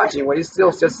got to be watching your weight. It's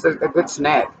still just a good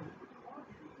snack.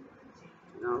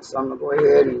 You know, so I'm going to go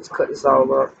ahead and just cut this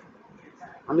all up.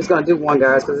 I'm just going to do one,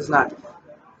 guys, because it's not,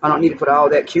 I don't need to put all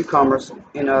that cucumbers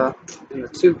in a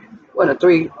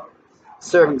 3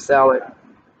 serving salad.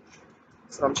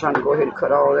 So I'm trying to go ahead and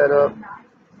cut all that up.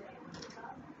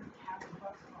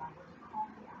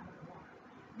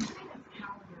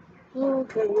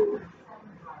 Okay.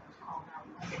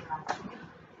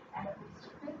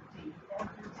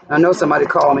 I know somebody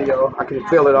called me, y'all. I can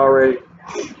feel it already.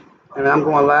 And I'm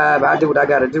going live. I do what I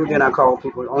got to do, then I call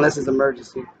people, unless it's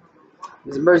emergency. If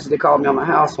it's emergency, they called me on my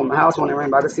house. When my house phone rang,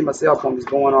 but I can see my cell phone is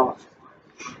going off.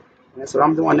 And that's what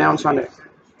I'm doing now. I'm trying to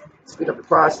speed up the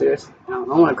process. I don't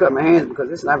want to cut my hands because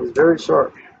this knife is very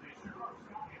sharp.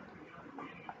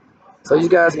 So you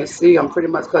guys can see I'm pretty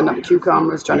much cutting up the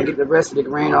cucumbers, trying to get the rest of the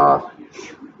grain off.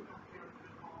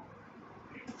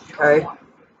 Okay.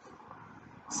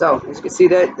 So as you can see,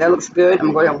 that looks good.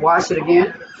 I'm going to go ahead and wash it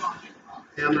again.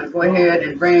 And I'm going to go ahead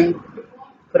and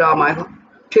put all my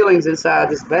peelings inside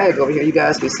this bag over here. You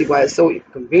guys can see why it's so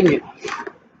convenient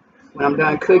when I'm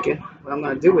done cooking. What I'm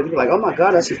going to do with it, you're like, oh my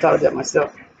God, I should have thought of that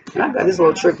myself. And I got this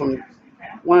little trick from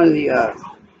one of the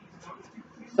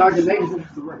sergeant ladies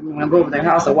when I go over their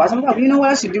house. I watch. I'm like, you know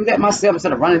what? I should do that myself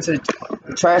instead of running to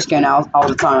the trash can all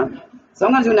the time. So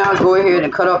I'm going to do now is go ahead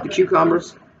and cut up the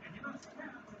cucumbers.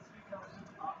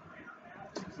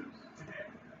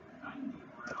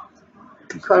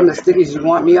 You cut them as thick as you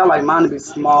want. Me, I like mine to be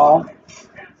small.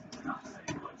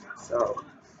 So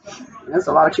that's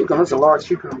a lot of cucumber. That's a large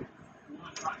cucumber.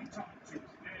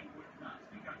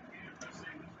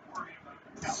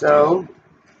 So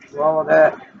do all of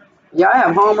that. Yeah, I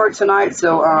have homework tonight,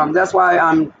 so that's why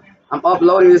I'm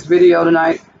uploading this video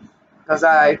tonight, because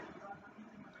I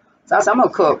said I'm gonna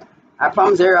cook. I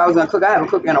promised Eric I was gonna cook. I haven't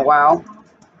cooked in a while.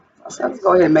 I said let's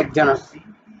go ahead and make dinner,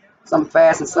 something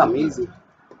fast and something easy,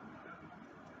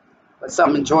 but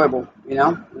something enjoyable. You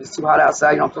know, when it's too hot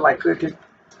outside, you don't feel like cooking.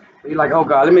 You're like, oh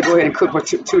God, let me go ahead and cook for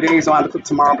 2 days. So I have to cook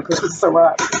tomorrow because it's so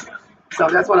hot. So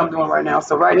that's what I'm doing right now.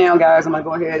 So right now, guys, I'm gonna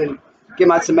go ahead and get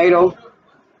my tomato.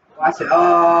 Wash it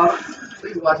off.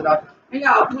 Please wash it off. And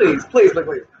y'all, please.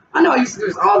 I know I used to do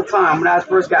this all the time when I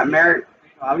first got married.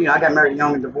 You know, I got married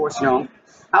young and divorced young.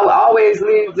 I would always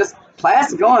leave just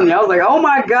plastic on there. I was like, oh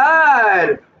my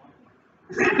God.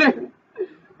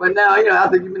 But now, you know,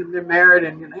 after you've been married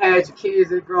and you had your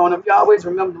kids and growing up, you always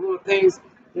remember the little things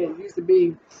that used to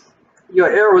be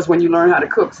your errors when you learn how to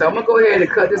cook. So I'm going to go ahead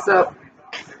and cut this up.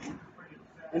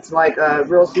 It's like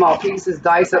real small pieces,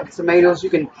 dice up the tomatoes. You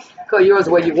can cut yours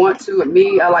the way you want to. And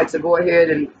me, I like to go ahead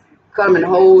and cut them in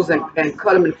holes and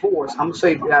cut them in 4s. I'm going to show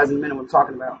you guys in a minute what I'm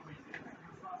talking about.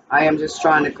 I am just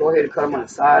trying to go ahead and cut them on the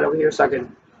side over here so I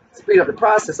can speed up the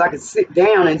process. I can sit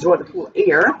down and enjoy the cool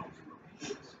air.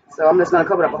 So I'm just going to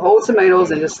cover up the whole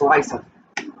tomatoes and just slice them.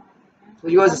 So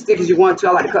yours as thick as you want to.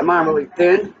 I like to cut mine really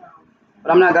thin.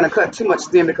 But I'm not gonna cut too much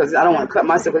thin because I don't want to cut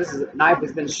myself. This is a knife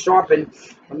that's been sharpened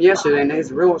from yesterday and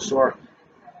it's real sharp.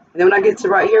 And then when I get to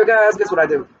right here, guys, guess what I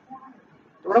do?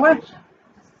 Throw it away.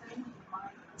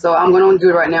 So I'm gonna do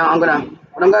it right now. What I'm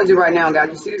gonna do right now, guys.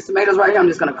 You see these tomatoes right here? I'm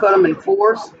just gonna cut them in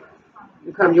fours.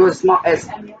 You cut them yours small as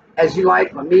you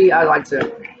like. But me, I like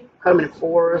to cut them in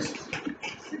fours.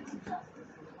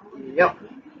 Yep.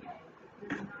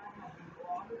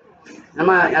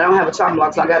 I don't have a chopping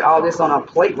block, so I got all this on a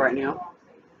plate right now.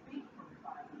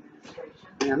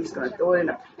 And I'm just gonna throw it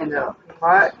in the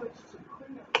pot.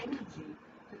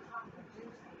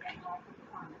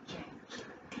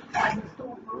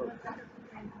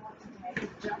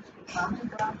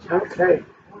 Okay.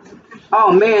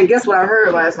 Oh man, guess what I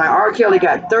heard last night? R. Kelly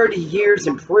got 30 years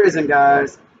in prison,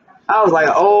 guys. I was like,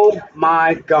 oh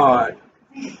my God.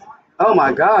 Oh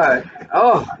my God.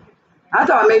 Oh. I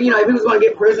thought maybe, if he was going to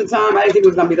get prison time, I didn't think it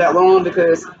was going to be that long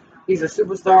because he's a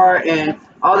superstar and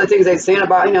all the things they're saying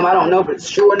about him, I don't know if it's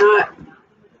true or not.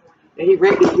 That he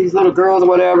raped these little girls or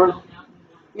whatever.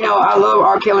 I love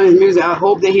R. Kelly's music. I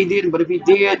hope that he didn't, but if he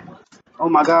did, oh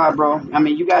my God, bro. I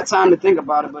mean, you got time to think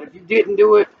about it, but if you didn't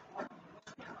do it,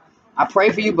 I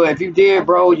pray for you. But if you did,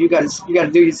 bro, you got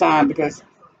to do your time because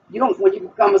when you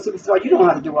become a superstar, you don't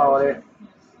have to do all that.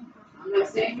 I'm not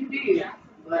saying you did,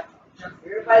 but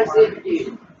everybody said you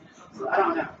did. So I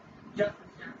don't know.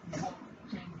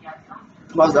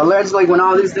 Because allegedly, when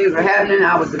all these things were happening,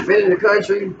 I was defending the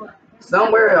country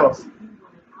somewhere else.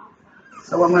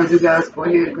 So what I'm going to do, guys, go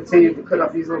ahead and continue to cut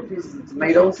up these little pieces of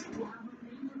tomatoes.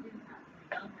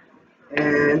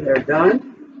 And they're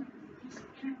done.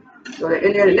 So they're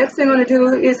in there. The next thing I'm going to do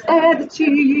is add the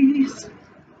cheese.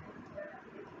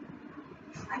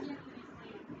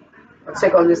 I'll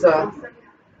check on this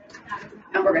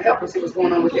hamburger helper, see what's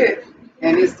going on with it.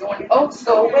 And it's doing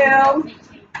so well.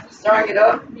 Stirring it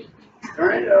up.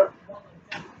 Stirring it up.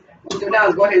 What we'll do now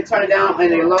is go ahead and turn it down on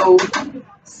a low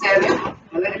 7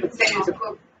 and let it continue to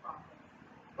cook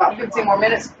about 15 more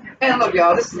minutes. And look,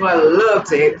 y'all, this is what I love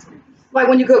to eat. Like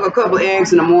when you cook a couple of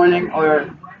eggs in the morning, or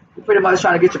you're pretty much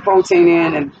trying to get your protein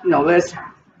in and less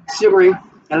sugary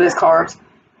and less carbs.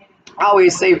 I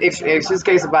always save extra eggs just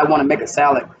in case if I want to make a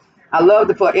salad. I love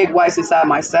to put egg whites inside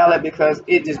my salad because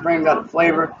it just brings out the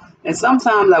flavor. And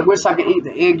sometimes I wish I could eat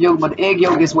the egg yolk, but the egg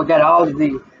yolk is what got all of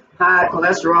the high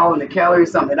cholesterol and the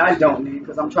calories, something that I don't need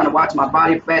because I'm trying to watch my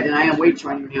body fat and I am weight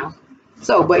training now.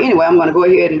 So, but anyway, I'm going to go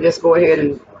ahead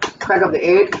and crack up the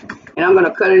egg. And I'm going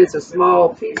to cut it into small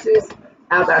pieces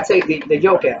after I take the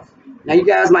yolk out. Now, you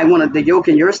guys might want the yolk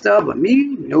in your stuff, but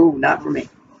me, no, not for me.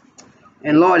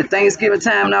 And Lord, at Thanksgiving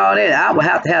time and all that, I will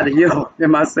have to have the yolk in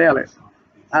my salad.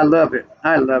 I love it.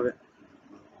 I love it.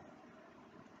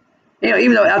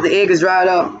 Even though after the egg is dried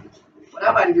up, what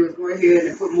I like to do is go ahead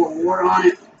and put more water on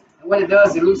it. And what it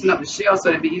does, it loosens up the shell so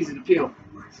it'll be easy to peel.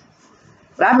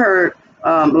 But I've heard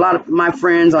a lot of my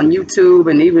friends on YouTube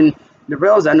and even the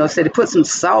relatives I know say to put some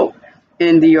salt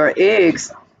in your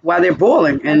eggs while they're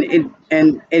boiling, and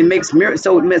it makes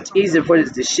so much easier for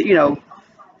the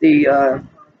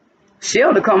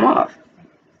shell to come off.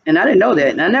 And I didn't know that,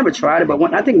 and I never tried it,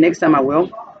 but I think next time I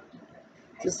will.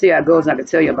 Just see how it goes, and I can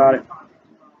tell you about it.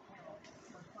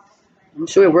 I'm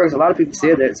sure it works. A lot of people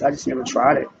said that, so I just never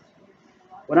tried it.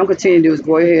 What I'm continuing to do is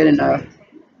go ahead and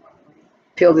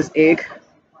peel this egg.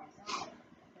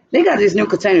 They got these new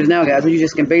containers now, guys, where you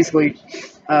just can basically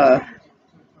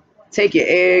take your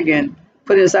egg and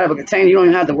put it inside of a container. You don't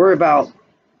even have to worry about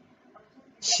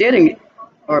shedding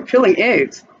or peeling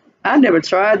eggs. I never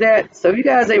tried that. So if you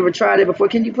guys ever tried it before,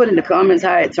 can you put in the comments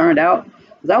how it turned out?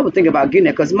 Because I would think about getting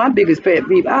it. Because my biggest pet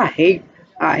peeve, I hate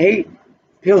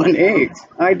peeling eggs.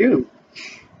 I do.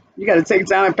 You got to take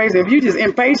time and patience. If you're just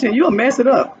impatient, you'll mess it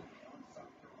up.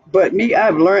 But me,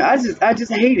 I've learned. I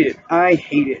just hate it. I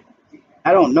hate it.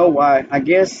 I don't know why. I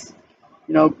guess,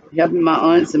 helping my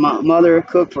aunts and my mother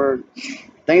cook for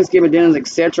Thanksgiving dinners,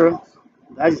 etc.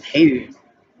 I just hated it.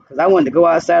 Because I wanted to go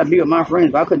outside and be with my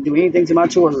friends, but I couldn't do anything till my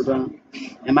chores were done.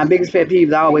 And my biggest pet peeve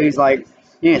is always like,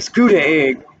 yeah, screw the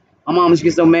egg. My mom used to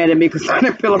get so mad at me because I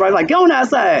didn't peel it right. Like, go on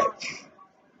outside.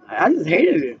 I just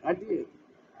hated it. I did.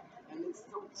 And it's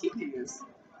so tedious.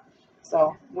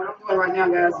 So, what I'm doing right now,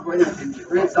 guys, is go ahead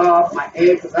and rinse off my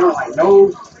egg because I don't like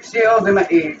no shells in my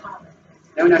egg.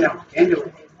 No, can't do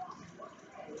it.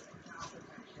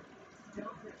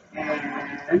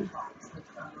 And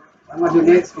what I'm going to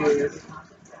do next is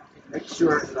make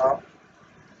sure it's off.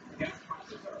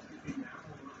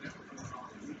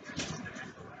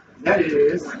 That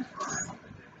is.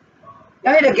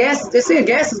 Y'all hear the gas? They say the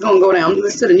gas is going to go down.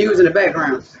 Listen to the news in the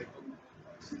background.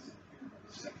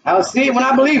 I'll see it when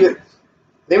I believe it.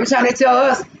 Every time they tell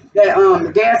us that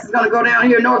the gas is gonna go down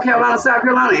here in North Carolina, South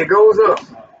Carolina, it goes up.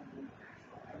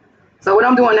 So what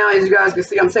I'm doing now, as you guys can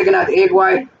see, I'm taking out the egg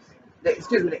white,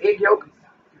 the egg yolk.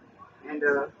 And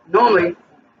normally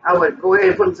I would go ahead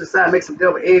and put them to the side, make some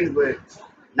deviled eggs, but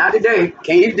not today.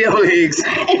 Can't eat deviled eggs.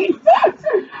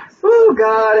 Oh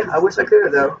God, I wish I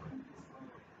could though.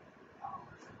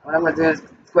 What I'm gonna do is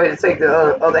go ahead and take the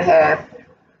other half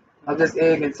of this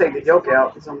egg and take the yolk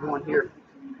out. That's what I'm doing here.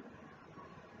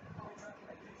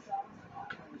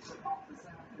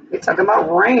 They're talking about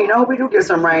rain. I hope we do get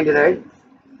some rain today.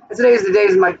 And today is the day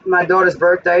is my daughter's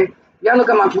birthday. Y'all look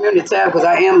at my community tab because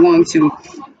I am going to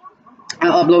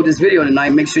upload this video tonight.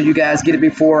 Make sure you guys get it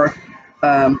before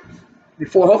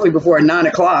hopefully before 9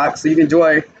 o'clock, so you can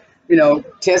enjoy, you know,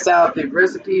 test out the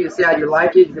recipe and see how you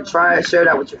like it. You can try it, share it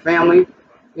out with your family.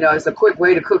 You know, it's a quick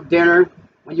way to cook dinner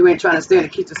when you ain't trying to stay in the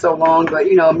kitchen so long. But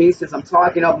you know me, since I'm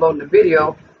talking, uploading the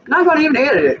video, I'm not gonna even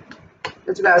edit it.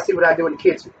 Let you guys see what I do in the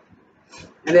kitchen.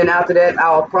 And then after that,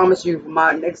 I'll promise you,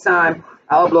 my next time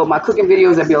I'll upload my cooking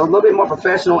videos and be a little bit more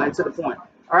professional and to the point.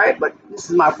 All right, but this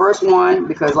is my first one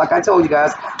because, like I told you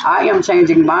guys, I am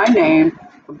changing my name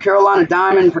from Carolina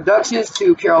Diamond Productions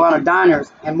to Carolina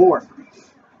Diners and More.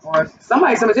 Or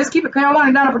somebody said, just keep it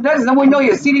Carolina Diamond Productions, then we know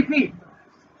you're a CDP.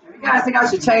 If you guys think I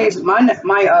should change my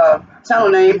channel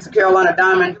name to Carolina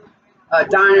Diamond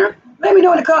Diner, let me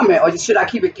know in the comment. Or should I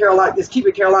keep it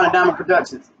Carolina Diamond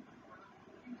Productions?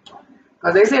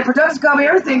 Because they said productions cover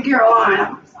everything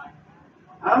Carolina.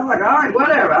 I was like, all right,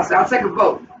 whatever. I said, I'll take a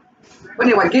vote. But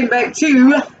anyway, getting back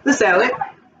to the salad.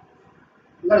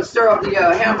 I'm going to stir up the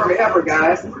hamburger helper,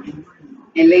 guys. And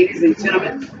ladies and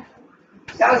gentlemen.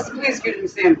 Guys, please excuse me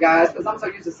saying guys, because I'm so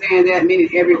used to saying that, meaning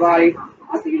everybody.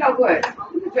 I said, you know what?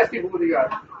 You can address people with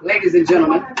the ladies and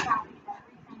gentlemen.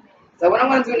 So what I'm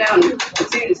going to do now is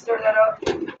continue to stir that up.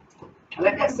 I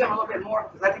let that simmer a little bit more,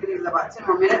 because I think it needs about 10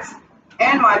 more minutes.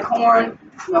 And my corn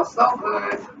smells so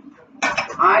good.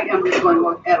 I am just going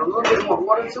to add a little bit more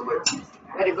water to it.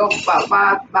 Let it go for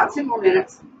about 10 more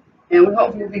minutes. And we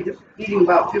hopefully will be eating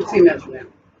about 15 minutes from now.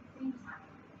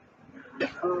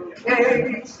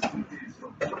 Okay.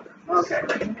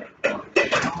 Okay.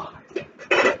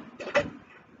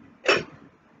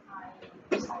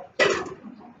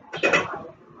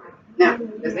 Now,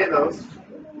 as that goes,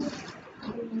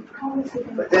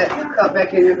 put that cup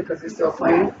back in here because it's still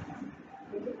playing.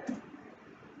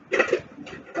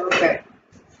 Okay.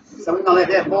 So we're going to let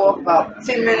that boil for about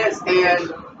 10 minutes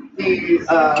and the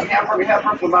hamburger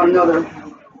helper for about another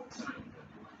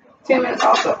 10 minutes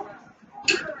also.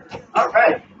 All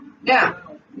right. Now,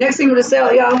 next thing with the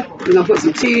salad, y'all, we're going to put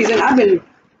some cheese in. I've been,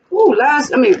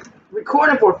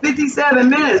 recording for 57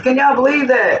 minutes. Can y'all believe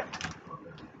that?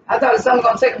 I thought it was something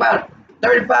going to take about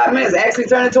 35 minutes. It actually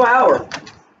turned into an hour.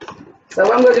 So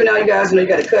what I'm going to do now, you guys, you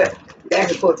got to cut. You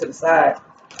actually pull it to the side.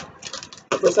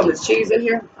 Put some of this cheese in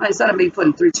here. Instead of me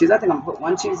putting 3 cheese, I think I'm going to put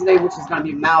 1 cheese today, which is going to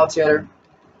be mild cheddar.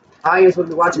 I ain't supposed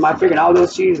to be watching my freaking all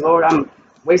those cheese. Lord, I'm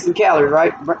wasting calories,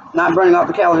 right? Not burning off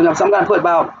the calories enough. So I'm going to put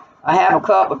about a half a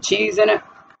cup of cheese in it.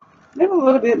 Maybe a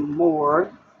little bit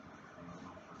more.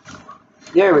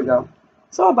 There we go.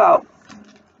 So about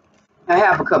a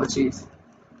half a cup of cheese.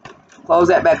 Close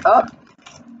that back up.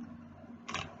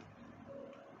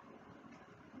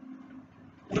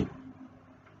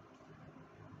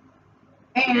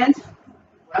 And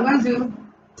what I'm going to do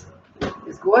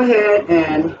is go ahead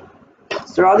and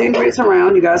stir all the ingredients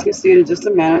around. You guys can see it in just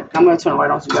a minute. I'm going to turn the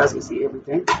light on so you guys can see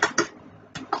everything.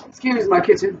 Excuse my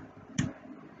kitchen.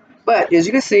 But as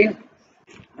you can see,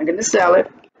 I got the salad.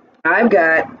 I've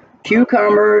got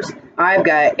cucumbers. I've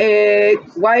got egg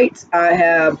whites. I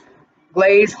have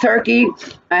glazed turkey.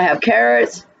 I have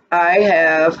carrots. I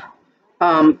have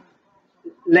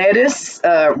lettuce,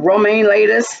 romaine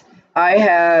lettuce. I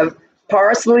have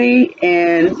parsley,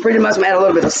 and pretty much I'm gonna add a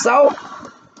little bit of salt.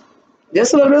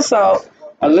 Just a little bit of salt.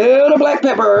 A little black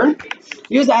pepper.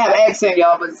 Usually I have accent,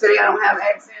 y'all, but today I don't have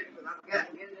accent because I'm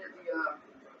getting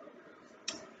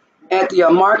it at the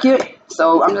market.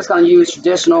 So I'm just going to use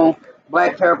traditional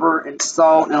black pepper and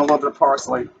salt and a little bit of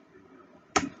parsley.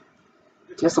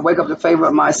 Just to wake up the flavor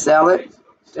of my salad.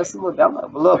 Just a little bit. I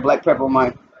love a little black pepper on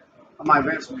my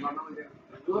vegetables.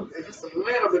 Just a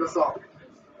little bit of salt.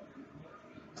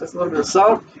 Just a little bit of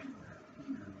salt.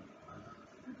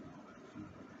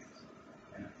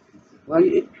 Well,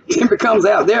 it becomes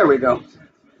out. There we go.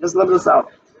 Just a little bit of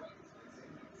salt.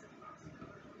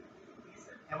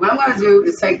 And what I'm going to do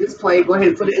is take this plate, go ahead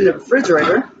and put it in the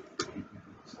refrigerator.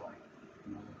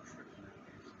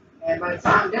 And by the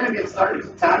time dinner gets started,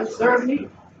 it's time to serve me.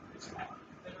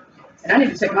 And I need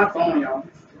to check my phone, y'all.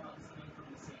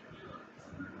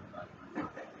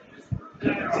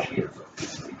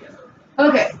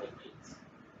 Okay,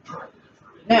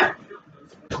 now,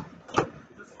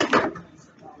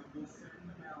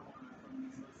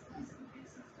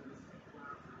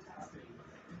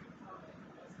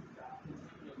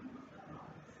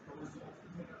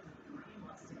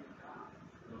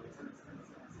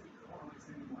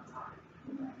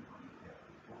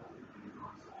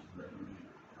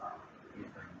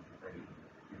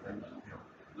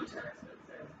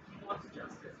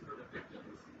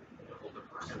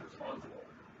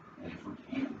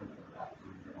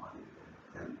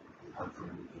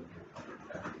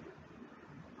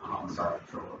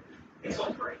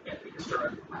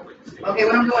 okay,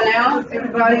 what I'm doing now,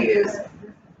 everybody is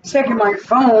checking my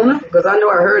phone because I know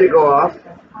I heard it go off.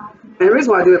 And the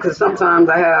reason why I do it because sometimes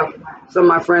I have some of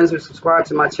my friends who subscribe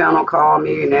to my channel call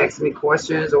me and ask me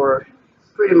questions or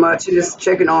pretty much just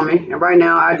checking on me. And right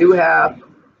now I do have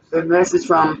a message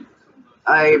from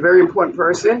a very important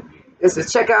person. It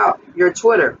says check out your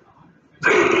Twitter.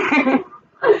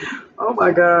 Oh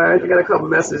my God, I got a couple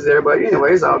messages there, but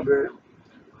anyway, it's all good.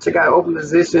 Check out open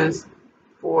positions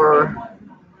for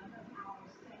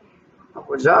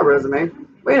a job resume.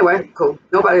 But anyway, cool.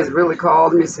 Nobody's really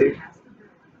called. Let me see.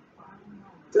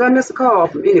 Did I miss a call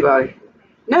from anybody?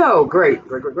 No. Great,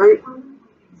 great, great, great,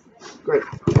 great.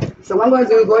 So what I'm going to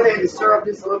do is go ahead and stir up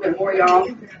just a little bit more, y'all.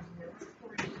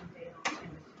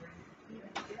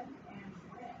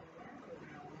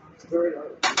 Stir it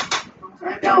up.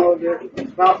 Turn it down a little bit.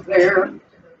 It's about there.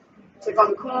 Check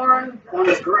on the corn. Corn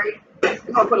is great. I'm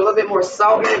going to put a little bit more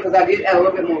salt in it because I did add a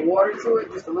little bit more water to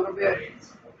it, just a little bit.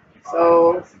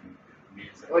 So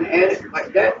go ahead and add it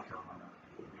like that.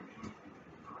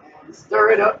 And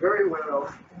stir it up very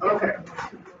well. Okay.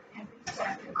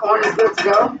 The corn is good to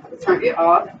go. Let's turn it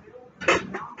off.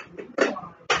 Turn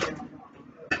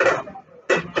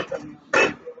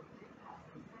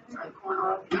the corn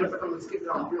off. I'm going to skip it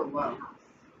on real low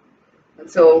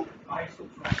until my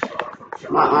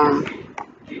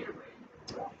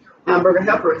hamburger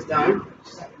helper is done.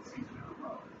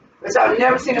 Which I've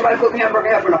never seen anybody cook hamburger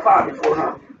helper in a pot before,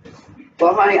 huh?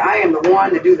 Well, honey, I am the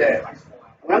one to do that.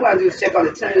 What I'm going to do is check on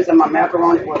the tenderness of my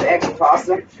macaroni or the extra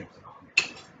pasta.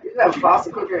 You have a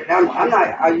pasta cooker, and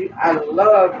I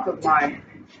love to cook my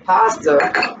pasta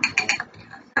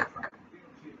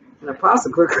in a pasta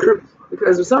cooker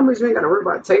because for some reason you ain't got to worry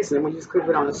about tasting it when you just cook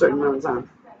it on a certain amount of time.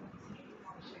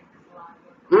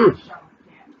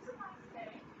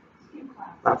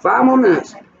 About 5 more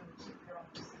minutes.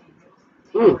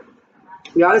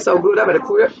 Y'all, it's so good. I better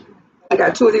quit. I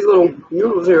got 2 of these little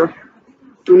noodles here.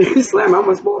 And slam, I'm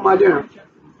gonna spoil my dinner.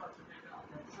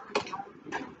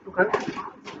 Okay.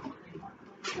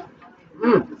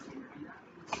 I'm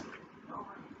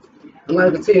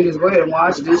gonna continue to just go ahead and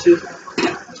wash dishes.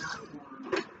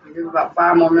 I'll give it about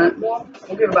 5 more minutes. I'll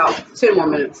give it about 10 more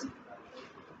minutes.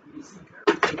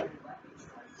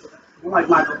 I like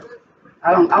my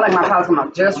pasta come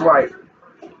out just right.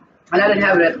 And I didn't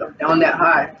have it on that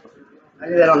high. I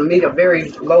did that on a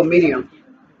very low medium,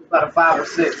 about a 5 or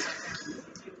 6.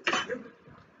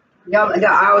 Y'all,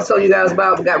 I always told you guys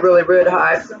about got really red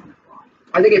hot.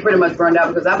 I think it pretty much burned out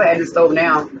because I've had this stove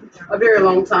now a very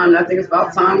long time, and I think it's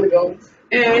about time to go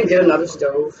and get another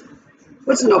stove,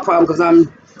 which is no problem because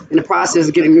I'm in the process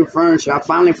of getting new furniture. I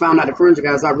finally found out the furniture,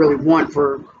 guys, I really want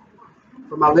for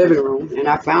my living room, and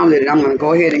I found it, and I'm going to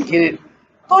go ahead and get it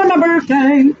on my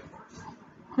birthday.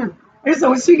 And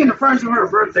so she getting the furniture for her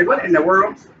birthday. What in the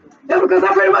world? Yeah, because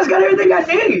I pretty much got everything I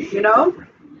need, you know?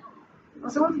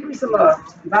 So let's give me some,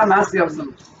 buy myself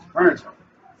some furniture.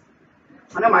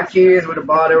 I know my kids would have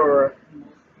bought it or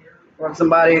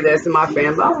somebody that's in my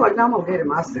family. I was like, no, I'm going to get it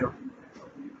myself.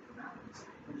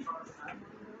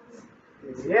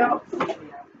 Yeah.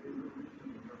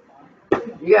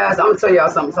 You guys, I'm going to tell y'all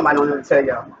something somebody don't ever tell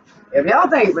y'all. If y'all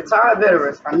think retired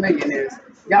veterans are millionaires,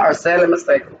 y'all are sadly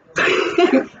mistaken.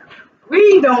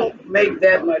 We don't make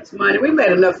that much money. We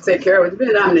made enough to take care of it.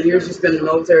 Depending on how many years you spend in the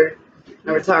military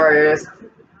and retire as.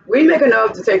 We make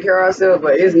enough to take care of ourselves,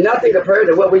 but it's nothing compared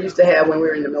to what we used to have when we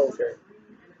were in the military.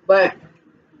 But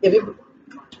if you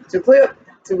to clear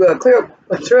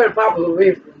the popular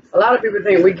belief, a lot of people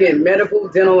think we get medical,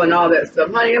 dental, and all that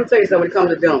stuff. Honey, let me tell you something when it comes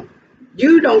to dental.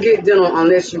 You don't get dental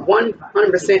unless you're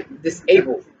 100%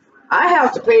 disabled. I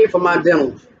have to pay for my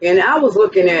dental. And I was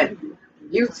looking at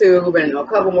YouTube and a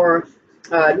couple more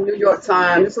New York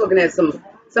Times, just looking at some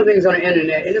things on the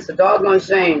internet. And it's a doggone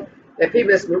shame that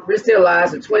people that's still alive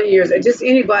for 20 years, and just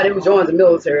anybody who joins the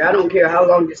military, I don't care how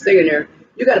long you're staying there,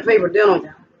 you got to pay for dental.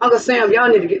 Uncle Sam, y'all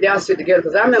need to get y'all shit together,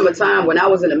 because I remember a time when I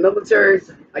was in the military,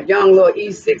 a young little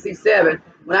E67,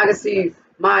 when I could see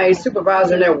my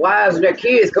supervisor and their wives and their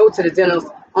kids go to the dentist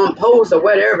on post or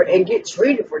whatever and get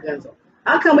treated for dental.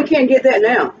 How come we can't get that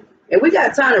now? And we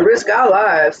got time to risk our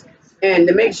lives and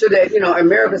to make sure that,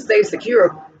 America stays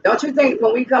secure. Don't you think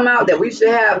when we come out that we should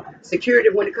have security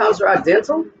when it comes to our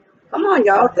dental? Come on,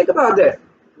 y'all, think about that.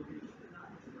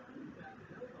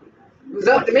 It was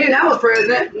up to me and I was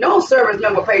president. No service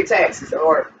member pay taxes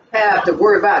or have to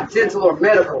worry about dental or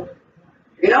medical.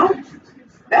 You know,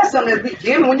 that's something that's be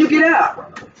given when you get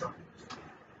out.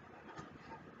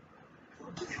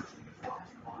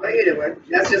 But anyway,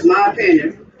 that's just my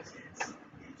opinion.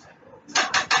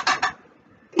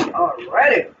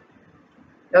 Alrighty.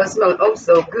 That smells oh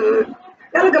so good.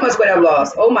 Now look how much weight I've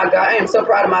lost. Oh my God, I am so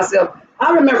proud of myself.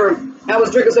 I remember I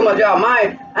was drinking so much, y'all.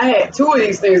 I had 2 of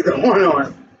these things going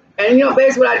on. And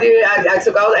basically what I did, I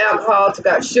took out the alcohol, took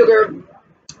out sugar,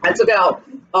 I took out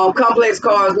complex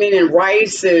carbs, meaning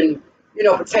rice and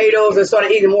potatoes, and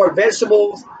started eating more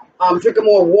vegetables, drinking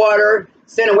more water,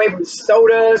 staying away from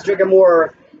sodas, drinking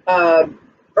more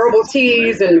herbal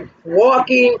teas, and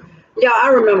walking. Yeah, I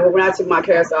remember when I took my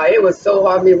cast out, it was so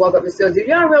hard for me to walk up the stairs. Did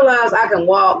y'all realize I can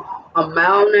walk a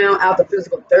mile now after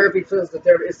physical therapy? Physical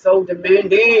therapy is so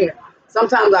demanding.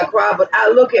 Sometimes I cry, but I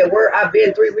look at where I've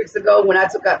been 3 weeks ago when I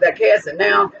took out that cast, and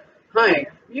now, honey,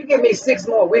 you give me 6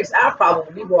 more weeks, I'll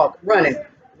probably be running.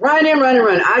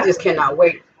 I just cannot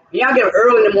wait. Y'all get up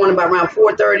early in the morning by around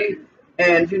 4:30,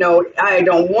 and I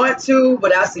don't want to,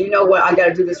 but I say, you know what, I got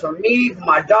to do this for me, for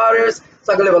my daughters,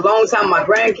 so I can live a long time with my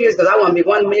grandkids, because I want to be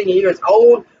 1 million years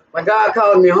old when God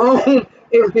calls me home,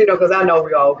 because I know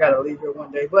we all got to leave here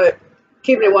one day. But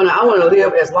keeping it one, I want to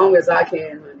live as long as I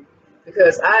can, honey,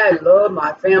 because I love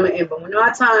my family, and but when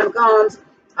our time comes,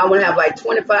 I want to have like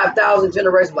 25,000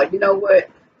 generations. Like, you know what?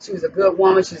 She's a good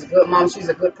woman. She's a good mom. She's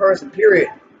a good person, period.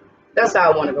 That's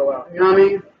how I want to go out. You know what I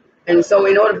mean? And so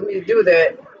in order for me to do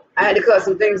that, I had to cut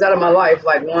some things out of my life.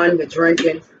 Like 1, the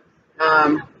drinking.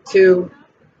 2,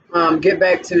 get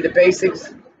back to the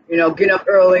basics. Get up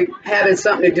early, having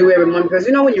something to do every morning. Because,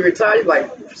 when you retire, you're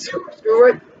like, screw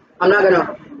it. I'm not going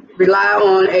to rely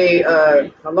on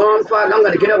a alarm clock. I'm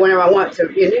going to get up whenever I want to.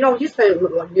 And, you spend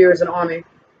years in the Army,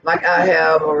 like I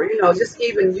have, or just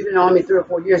even you've been in the Army 3 or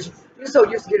 4 years, you're so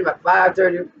used to getting up at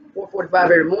 5:30, 4:45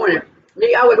 every morning.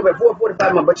 Me, I wake up at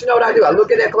 4:45, but you know what I do? I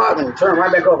look at that clock and turn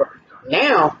right back over.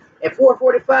 Now at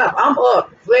 4:45, I'm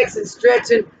up, flexing,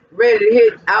 stretching, ready to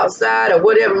hit outside or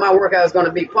whatever my workout is going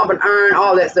to be, pumping iron,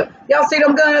 all that stuff. Y'all see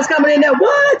them guns coming in there?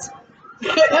 What?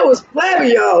 It was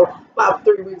flabby, y'all, about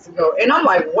 3 weeks ago, and I'm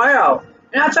like, wow.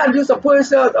 And I tried to do some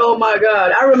push-ups. Oh my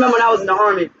God! I remember when I was in the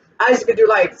Army. I used to do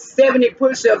like 70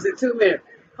 push-ups in 2 minutes.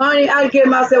 Honey, I gave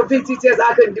myself PT test.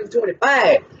 I couldn't do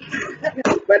 25.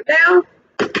 But now,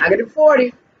 I can do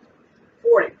 40.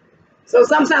 So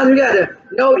sometimes you got to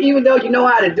know, even though you know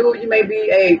how to do it, you may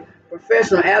be a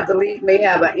professional athlete, may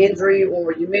have an injury,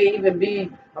 or you may even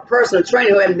be a personal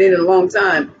trainer who hasn't done it in a long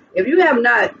time. If you have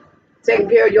not taken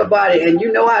care of your body and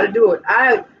you know how to do it,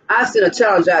 I send a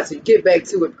challenge out to get back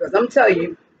to it, because I'm telling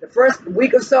you, the first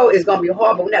week or so is going to be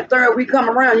hard, but when that 3rd week come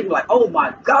around, you be like, oh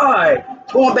my God,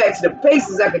 going back to the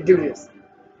basics, I could do this.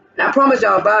 And I promise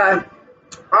y'all, by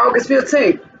August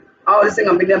 15th, all this thing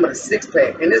going to be done with a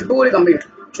 6-pack. And this booty going to be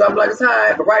trouble like it's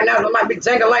high, but right now it might be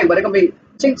jangle-lang, but it's going to be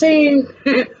ching-ching.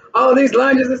 All these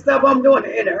lunges and stuff I'm doing,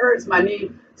 and it hurts my knee.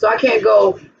 So I can't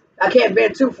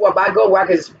bend too far, but I go where I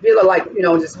can just feel it, like,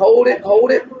 just hold it.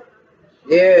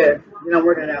 Yeah,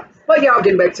 working it out. But y'all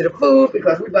getting back to the food,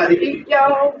 because we about to eat,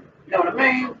 y'all. You know what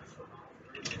I mean?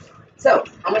 So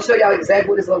I'm gonna show y'all exactly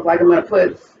what this looks like. I'm gonna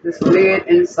put this lid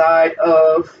inside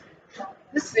of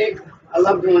the sink. I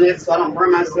love doing it so I don't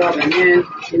burn myself, and then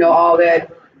all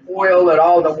that oil and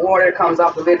all the water that comes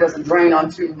off the lid doesn't drain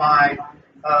onto my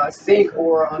sink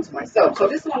or onto myself. So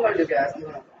this is what I'm gonna do, guys. I'm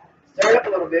gonna stir it up a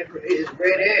little bit. It is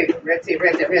ready. I'm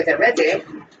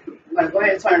gonna go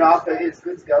ahead and turn it off, because it's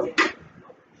good to go.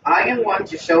 I am going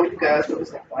to show you guys what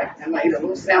this looks like. I'm going to eat a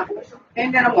little sample,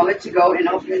 and then I'm going to let you go, and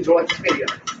I hope you enjoyed this video.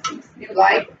 If you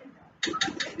like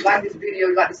this video,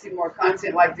 you'd like to see more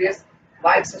content like this,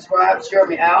 like, subscribe, share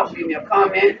me out, give me a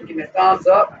comment, give me a thumbs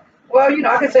up. Well,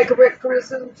 I can take correct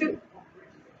criticism too.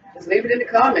 Just leave it in the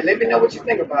comment. Let me know what you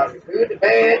think about it. Good, the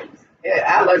bad. Yeah,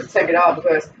 I like to take it all,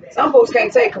 because some folks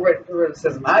can't take correct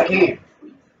criticism. I can.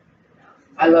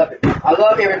 I love it. I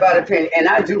love everybody's opinion, and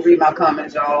I do read my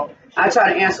comments, y'all. I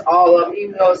try to answer all of them,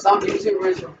 even though some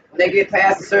YouTubers, when they get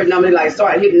past a certain number, they like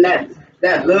start hitting that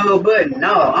little button.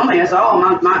 No, I'm gonna answer all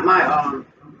of my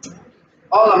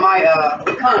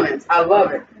comments. I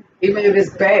love it, even if it's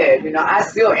bad. I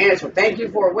still answer. Thank you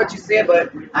for what you said,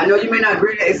 but I know you may not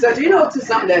agree. It's such, to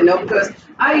some that no, because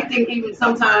I think even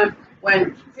sometimes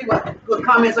when people put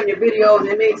comments on your videos,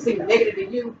 it may seem negative to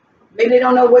you. Maybe they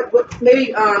don't know what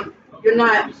maybe you're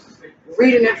not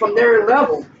reading it from their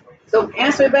level. So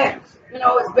answer it back, you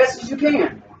know, as best as you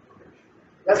can.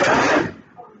 That's what I think.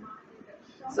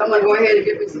 So I'm gonna go ahead and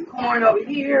get me some corn over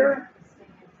here.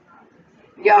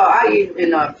 Y'all, I eat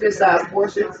in fist size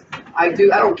portions. I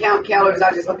don't count calories.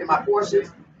 I just look at my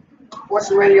portions,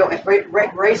 portion ratio,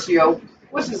 and ratio,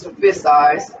 which is a fist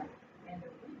size.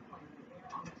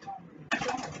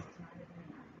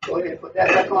 Go ahead and put that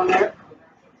back on there.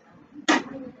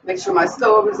 Make sure my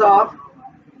stove is off.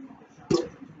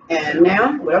 And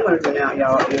now, what I'm going to do now,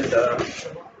 y'all, is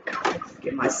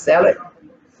get my salad.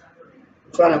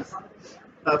 I'm trying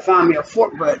to find me a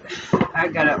fork, but I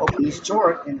got to open this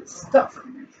drawer and it's stuck.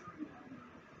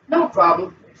 No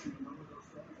problem.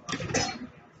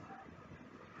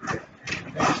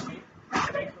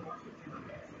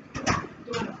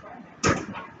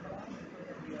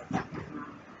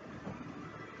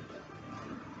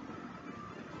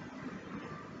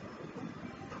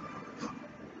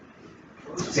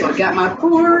 So I got my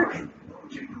fork. I'm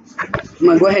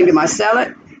going to go ahead and get my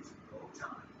salad.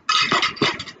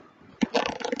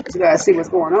 So you guys see what's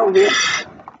going on here.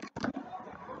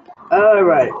 All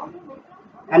right.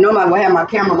 I know I'm going to have my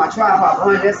camera, my tripod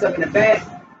behind that stuff in the back.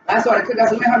 I started cooking. I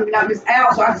said, let me knock this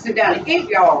out so I can sit down and eat,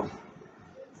 y'all.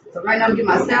 So right now I'm getting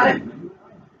my salad.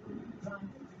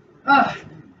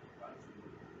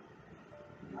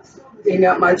 Getting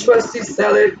out my trusty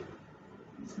salad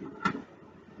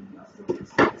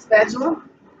spatula.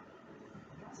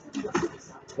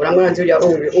 What I'm gonna do, y'all,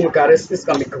 oh God, this is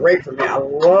gonna be great for me. I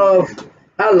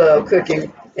love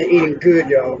cooking and eating good,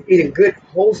 y'all. Eating good,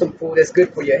 wholesome food that's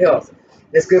good for your health.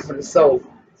 That's good for the soul.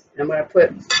 And I'm gonna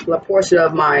put a portion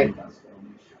of my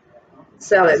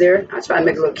salad there. I try to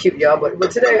make it a little cute, y'all,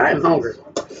 but today I am hungry.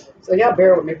 So y'all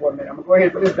bear with me for a minute. I'm gonna go ahead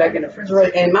and put this back in the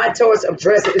refrigerator. And my choice of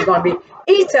dressing is gonna be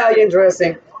Italian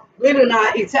dressing. Believe it or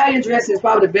not, Italian dressing is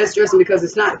probably the best dressing because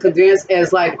it's not condensed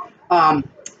as like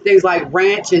things like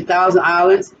ranch and Thousand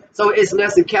Islands. So it's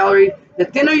less in calorie. The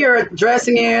thinner your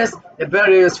dressing is, the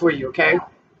better it is for you, okay?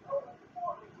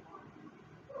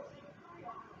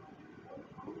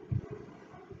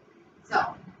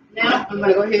 So now I'm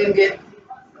gonna go ahead and get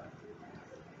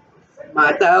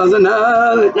my Thousand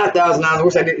Islands, not Thousand Islands. I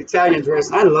wish I did Italian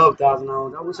dressing. I love Thousand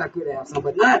Islands. I wish I could have some,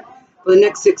 but not for the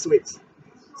next 6 weeks.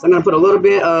 So I'm gonna put a little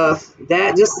bit of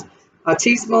that, just a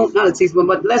teaspoon, not a teaspoon,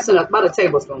 but less than about a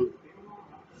tablespoon.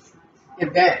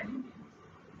 And that.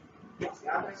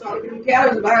 So the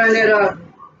calories behind that,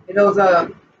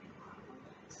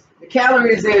 the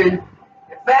calories and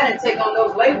the fat intake on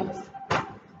those labels. I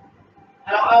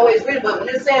don't always read it, but when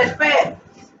it says fat,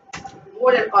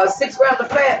 more than 6 grams of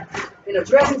fat in a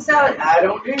dressing salad, I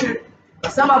don't do it.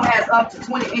 But some of them has up to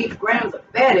 28 grams of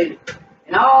fat in it.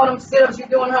 And all them sit-ups you're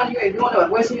doing, honey, you ain't doing no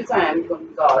wasting your time. You're going to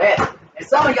use all that. And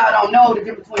some of y'all don't know the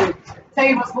difference between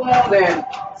tablespoons and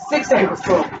 6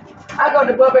 tablespoons. I go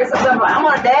to the buffet sometimes, like, I'm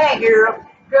on a dag, girl.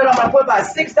 Girl, I'm going to put about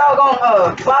 6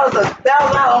 doggone bottles of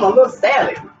 $1,000 on a little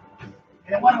salad.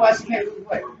 And I wonder why she can't lose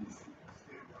weight.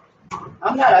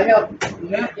 I'm not a health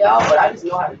nut, y'all, but I just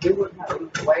know how to do it, how to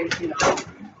lose weight, you know. Some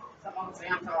of them say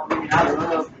I'm talking, I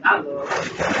love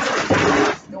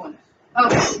doing that.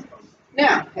 Okay.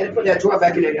 Now, I had to put that drawer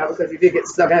back in there, y'all, because if it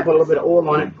gets stuck, I had to put a little bit of oil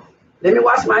on it. Let me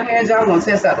wash my hands, y'all. I'm going to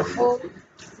test out the food.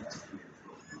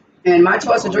 And my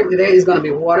choice of drink today is going to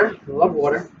be water. I love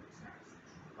water.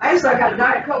 Actually, I got a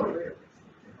Diet Coke over here.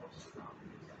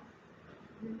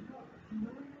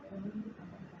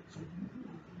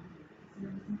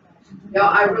 Y'all,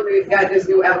 I really got this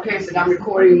new application I'm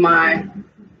recording my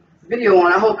video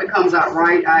on. I hope it comes out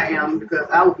right. I am, because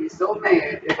I would be so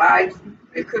mad if I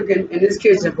been cooking in this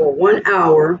kitchen for 1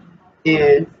 hour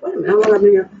and wait a minute, how long I've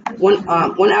been here? 1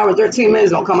 hour and 13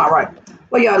 minutes don't come out right.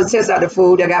 Well, y'all, to test out the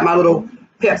food, I got my little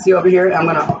Pepsi over here. I'm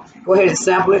gonna go ahead and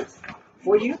sample it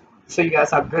for you, show you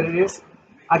guys how good it is.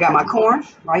 I got my corn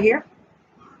right here.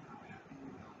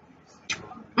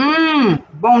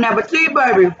 Bon appetit,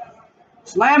 baby.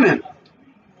 Slamming.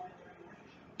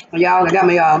 Y'all, I got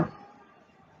me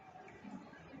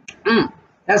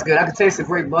that's good. I can taste the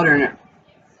great butter in it.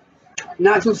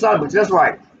 Not too salty, but just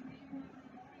right.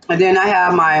 And then I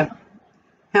have my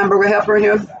hamburger helper in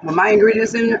here with my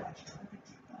ingredients in it.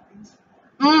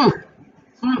 Woo!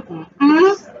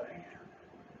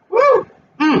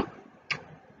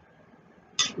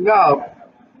 Yo,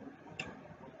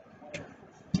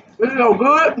 this is so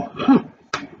good.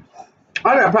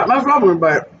 I gotta pop my flavour,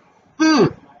 but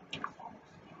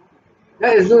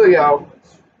that is good, y'all.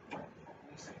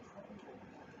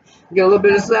 Get a little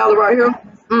bit of salad right here.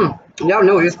 Y'all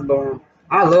know it's the bomb.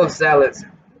 I love salads.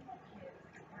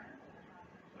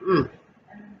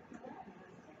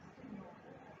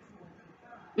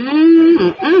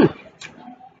 Mm-mm.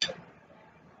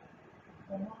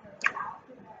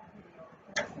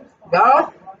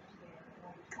 Y'all,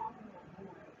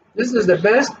 this is the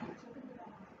best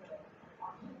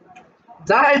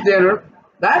diet dinner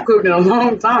that I've cooked in a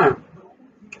long time.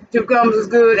 Cucumbers is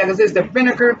good. Like I said, it's the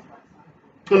vinegar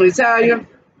from Italian.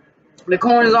 The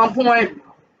corn is on point.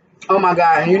 Oh my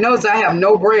God. And you notice I have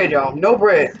no bread, y'all. No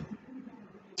bread.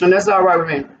 And that's all right with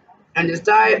me. And this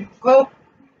diet Coke,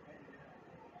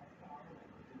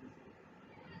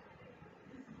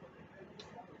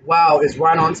 wow, it's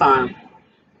right on time.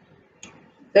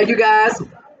 Thank you guys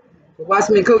for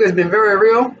watching me cook. It's been very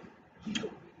real.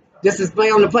 This is play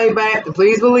on the playback. And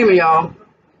please believe me, y'all.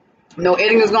 No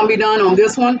editing is going to be done on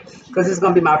this one because it's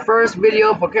going to be my first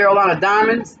video for Carolina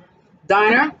Diamonds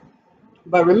Diner.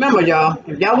 But remember, y'all,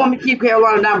 if y'all want me to keep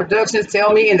Carolina Diamond Productions,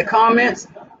 tell me in the comments.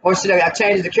 Or should I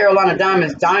change it to Carolina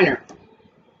Diamonds Diner?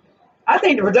 I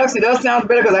think the production does sound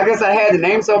better because I guess I had the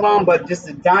name so long, but just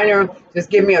the diner, just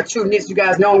give me a true niche. You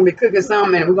guys know I'm going to be cooking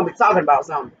something and we're going to be talking about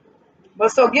something.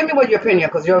 But so give me what your opinion,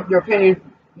 because your opinion,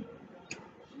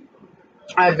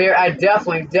 I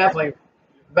definitely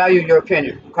value your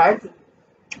opinion, okay?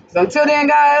 So until then,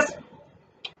 guys,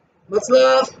 much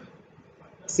love.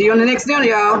 See you on the next dinner,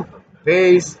 y'all.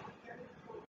 Peace.